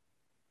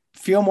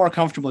feel more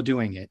comfortable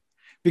doing it,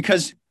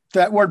 because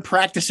that word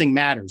practicing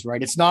matters,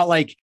 right? It's not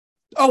like,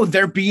 oh,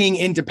 they're being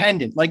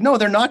independent. No,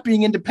 they're not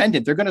being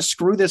independent. They're going to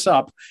screw this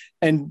up,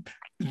 and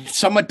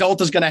some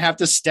adult is going to have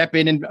to step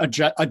in and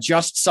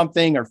adjust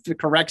something or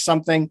correct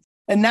something.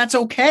 And that's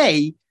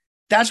okay.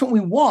 That's what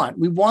we want.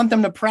 We want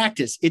them to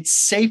practice. It's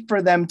safe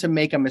for them to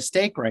make a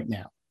mistake right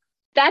now.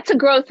 That's a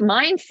growth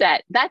mindset.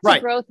 That's right.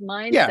 A growth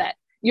mindset.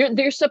 Yeah.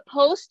 They're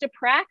supposed to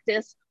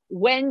practice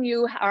when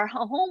you are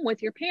home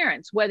with your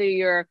parents, whether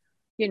you're,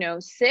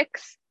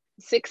 6,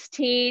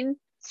 16,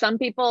 some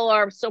people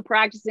are still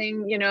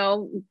practicing,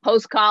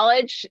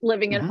 post-college,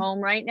 living at home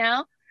right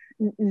now.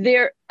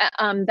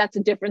 That's a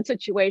different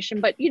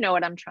situation, but you know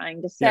what I'm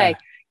trying to say.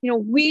 Yeah.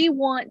 We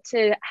want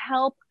to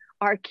help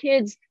our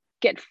kids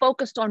get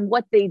focused on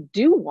what they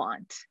do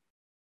want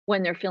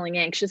when they're feeling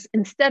anxious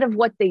instead of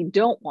what they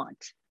don't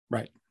want.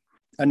 Right.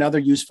 Another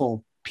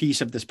useful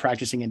piece of this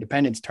practicing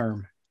independence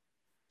term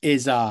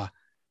is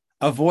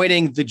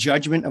avoiding the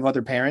judgment of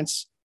other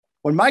parents.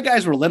 When my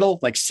guys were little,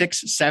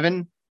 6,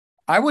 7,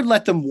 I would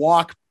let them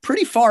walk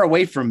pretty far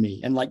away from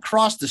me and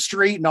cross the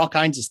street and all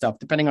kinds of stuff,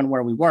 depending on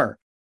where we were.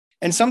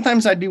 And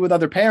sometimes I'd be with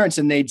other parents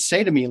and they'd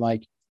say to me,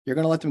 you're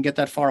going to let them get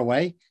that far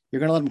away? You're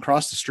going to let them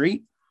cross the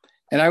street?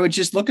 And I would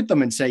just look at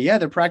them and say, yeah,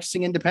 they're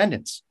practicing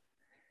independence.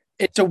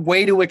 It's a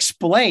way to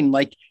explain,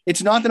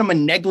 it's not that I'm a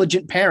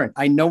negligent parent.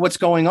 I know what's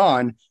going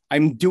on.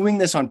 I'm doing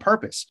this on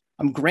purpose.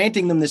 I'm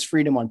granting them this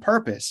freedom on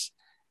purpose,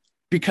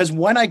 because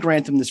when I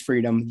grant them this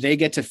freedom, they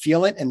get to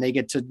feel it and they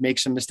get to make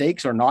some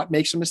mistakes or not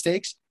make some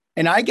mistakes.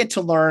 And I get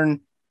to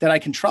learn that I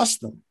can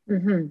trust them.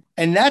 Mm-hmm.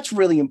 And that's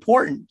really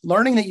important.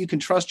 Learning that you can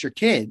trust your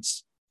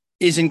kids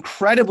is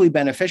incredibly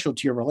beneficial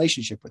to your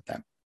relationship with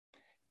them,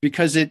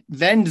 because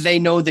then they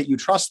know that you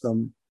trust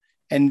them,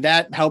 and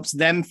that helps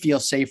them feel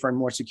safer and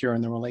more secure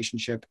in the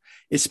relationship,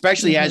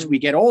 especially as we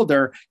get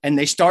older and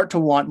they start to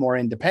want more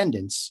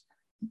independence.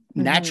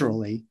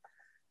 Naturally,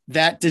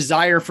 that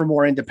desire for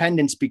more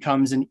independence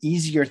becomes an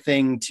easier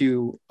thing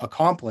to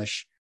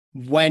accomplish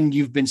when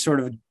you've been sort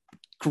of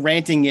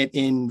granting it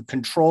in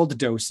controlled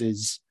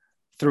doses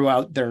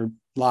throughout their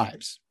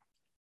lives.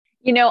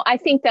 I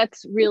think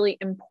that's really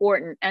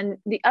important. And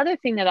the other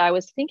thing that I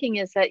was thinking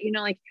is that,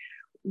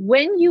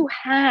 when you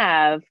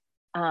have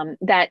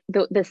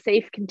the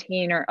safe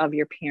container of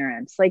your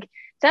parents,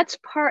 that's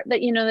part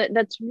that,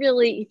 that's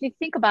really, if you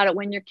think about it,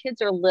 when your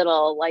kids are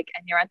little, and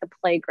you're at the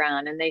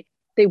playground and they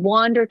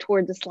wander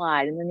toward the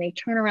slide, and then they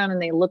turn around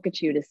and they look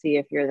at you to see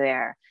if you're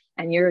there,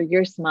 and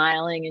you're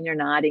smiling and you're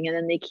nodding, and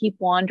then they keep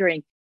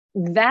wandering.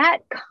 That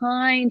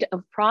kind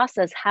of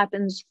process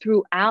happens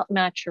throughout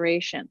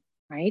maturation,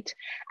 right?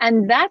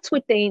 And that's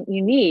what you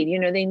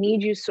need. They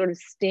need you sort of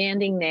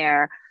standing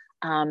there,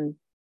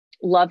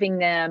 loving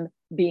them,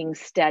 being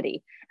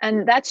steady.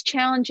 And that's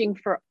challenging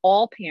for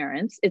all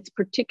parents. It's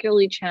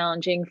particularly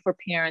challenging for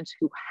parents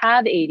who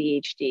have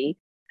ADHD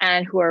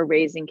and who are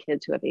raising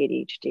kids who have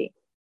ADHD.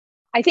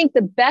 I think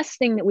the best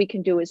thing that we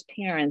can do as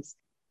parents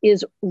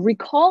is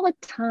recall a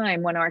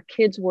time when our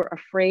kids were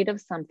afraid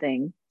of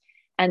something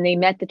and they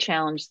met the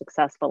challenge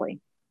successfully.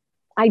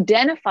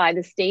 Identify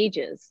the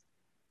stages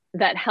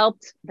that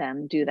helped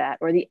them do that,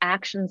 or the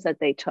actions that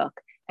they took,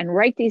 and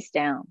write these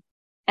down.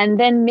 And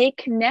then make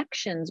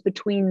connections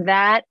between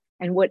that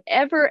and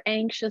whatever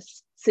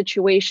anxious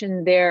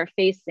situation they're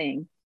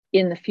facing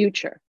in the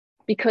future.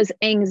 Because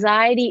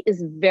anxiety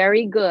is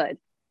very good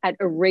at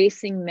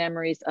erasing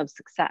memories of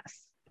success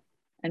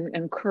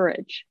and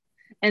courage.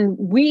 And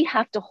we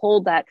have to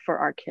hold that for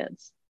our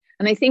kids.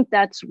 And I think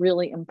that's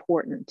really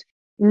important.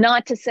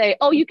 Not to say,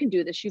 oh, you can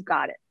do this, you've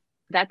got it.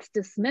 That's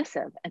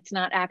dismissive. It's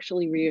not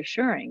actually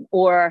reassuring.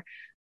 Or,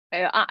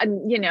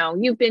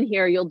 you've been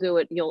here, you'll do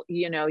it.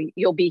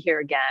 You'll be here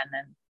again,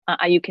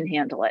 and you can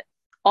handle it.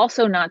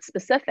 Also not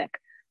specific.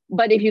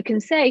 But if you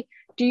can say,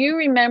 do you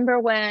remember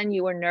when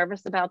you were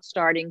nervous about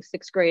starting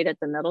 6th grade at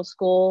the middle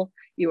school?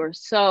 You were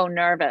so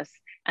nervous.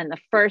 And the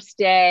first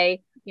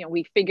day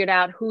we figured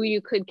out who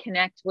you could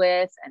connect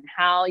with and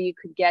how you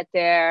could get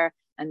there,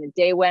 and the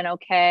day went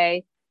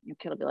okay. Your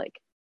kid will be like,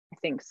 I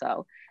think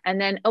so. And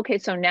then, okay,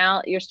 so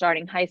now you're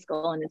starting high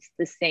school and it's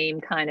the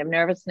same kind of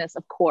nervousness,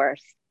 of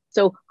course.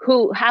 So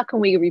how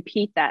can we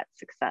repeat that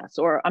success?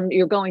 Or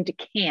you're going to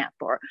camp,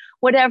 or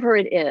whatever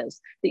it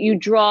is, that you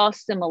draw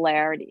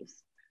similarities,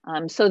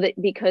 so that,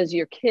 because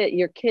your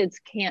kids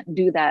can't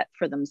do that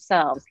for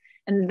themselves.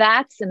 And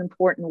that's an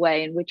important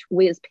way in which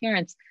we as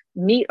parents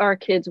meet our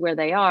kids where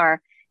they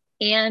are,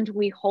 and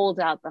we hold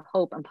out the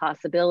hope and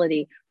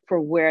possibility for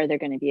where they're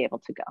going to be able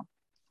to go.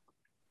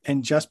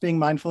 And just being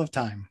mindful of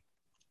time,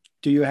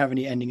 do you have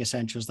any ending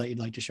essentials that you'd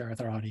like to share with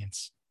our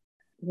audience?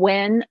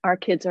 When our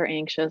kids are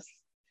anxious,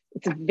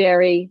 it's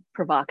very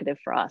provocative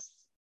for us,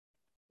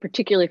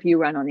 particularly if you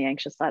run on the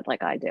anxious side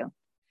like I do.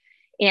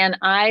 And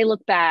I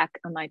look back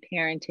on my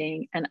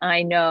parenting and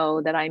I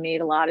know that I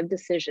made a lot of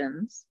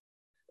decisions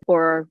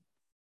or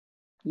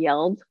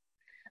yelled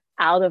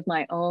out of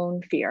my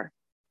own fear.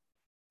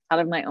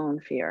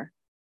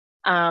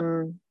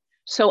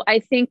 So I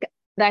think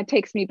that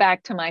takes me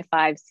back to my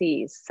 5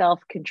 C's: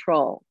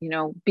 self-control,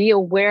 be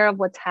aware of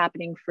what's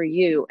happening for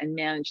you and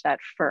manage that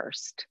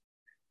first.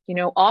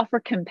 Offer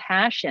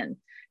compassion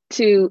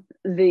to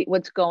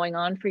what's going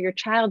on for your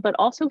child, but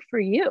also for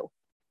you.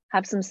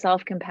 Have some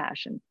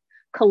self-compassion.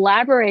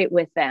 Collaborate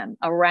with them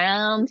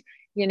around,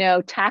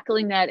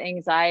 tackling that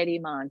anxiety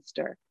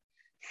monster.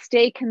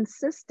 Stay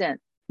consistent,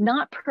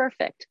 not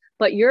perfect,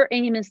 but your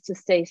aim is to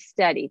stay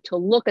steady, to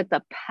look at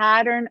the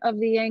pattern of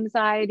the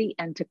anxiety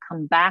and to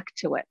come back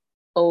to it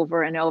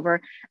over and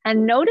over.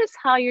 And notice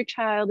how your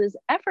child is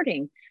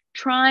efforting,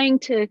 trying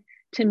to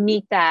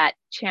meet that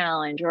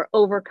challenge or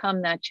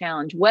overcome that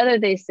challenge, whether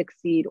they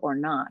succeed or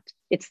not.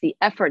 It's the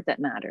effort that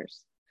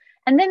matters.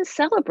 And then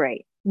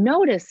celebrate,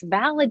 notice,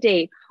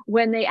 validate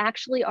when they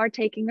actually are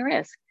taking a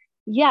risk.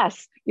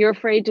 Yes, you're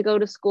afraid to go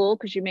to school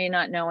because you may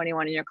not know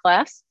anyone in your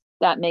class.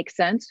 That makes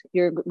sense.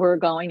 We're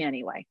going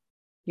anyway.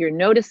 You're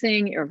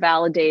noticing, you're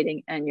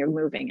validating, and you're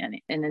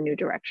moving in a new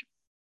direction.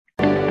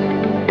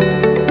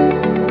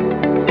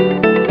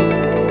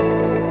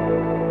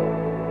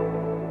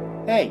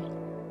 Hey,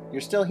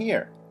 you're still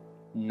here.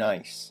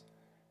 Nice.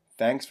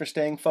 Thanks for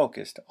staying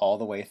focused all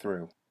the way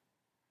through.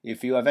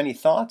 If you have any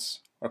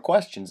thoughts or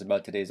questions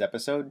about today's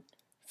episode,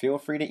 feel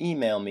free to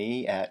email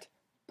me at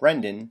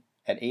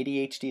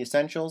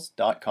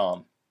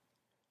brendan@adhdessentials.com.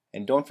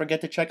 And don't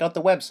forget to check out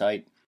the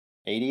website,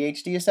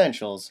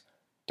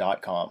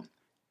 adhdessentials.com,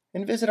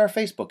 and visit our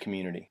Facebook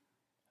community.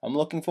 I'm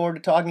looking forward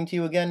to talking to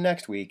you again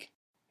next week.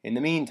 In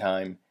the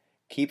meantime,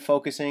 keep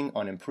focusing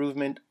on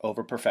improvement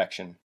over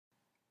perfection.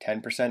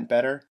 10%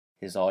 better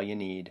is all you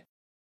need.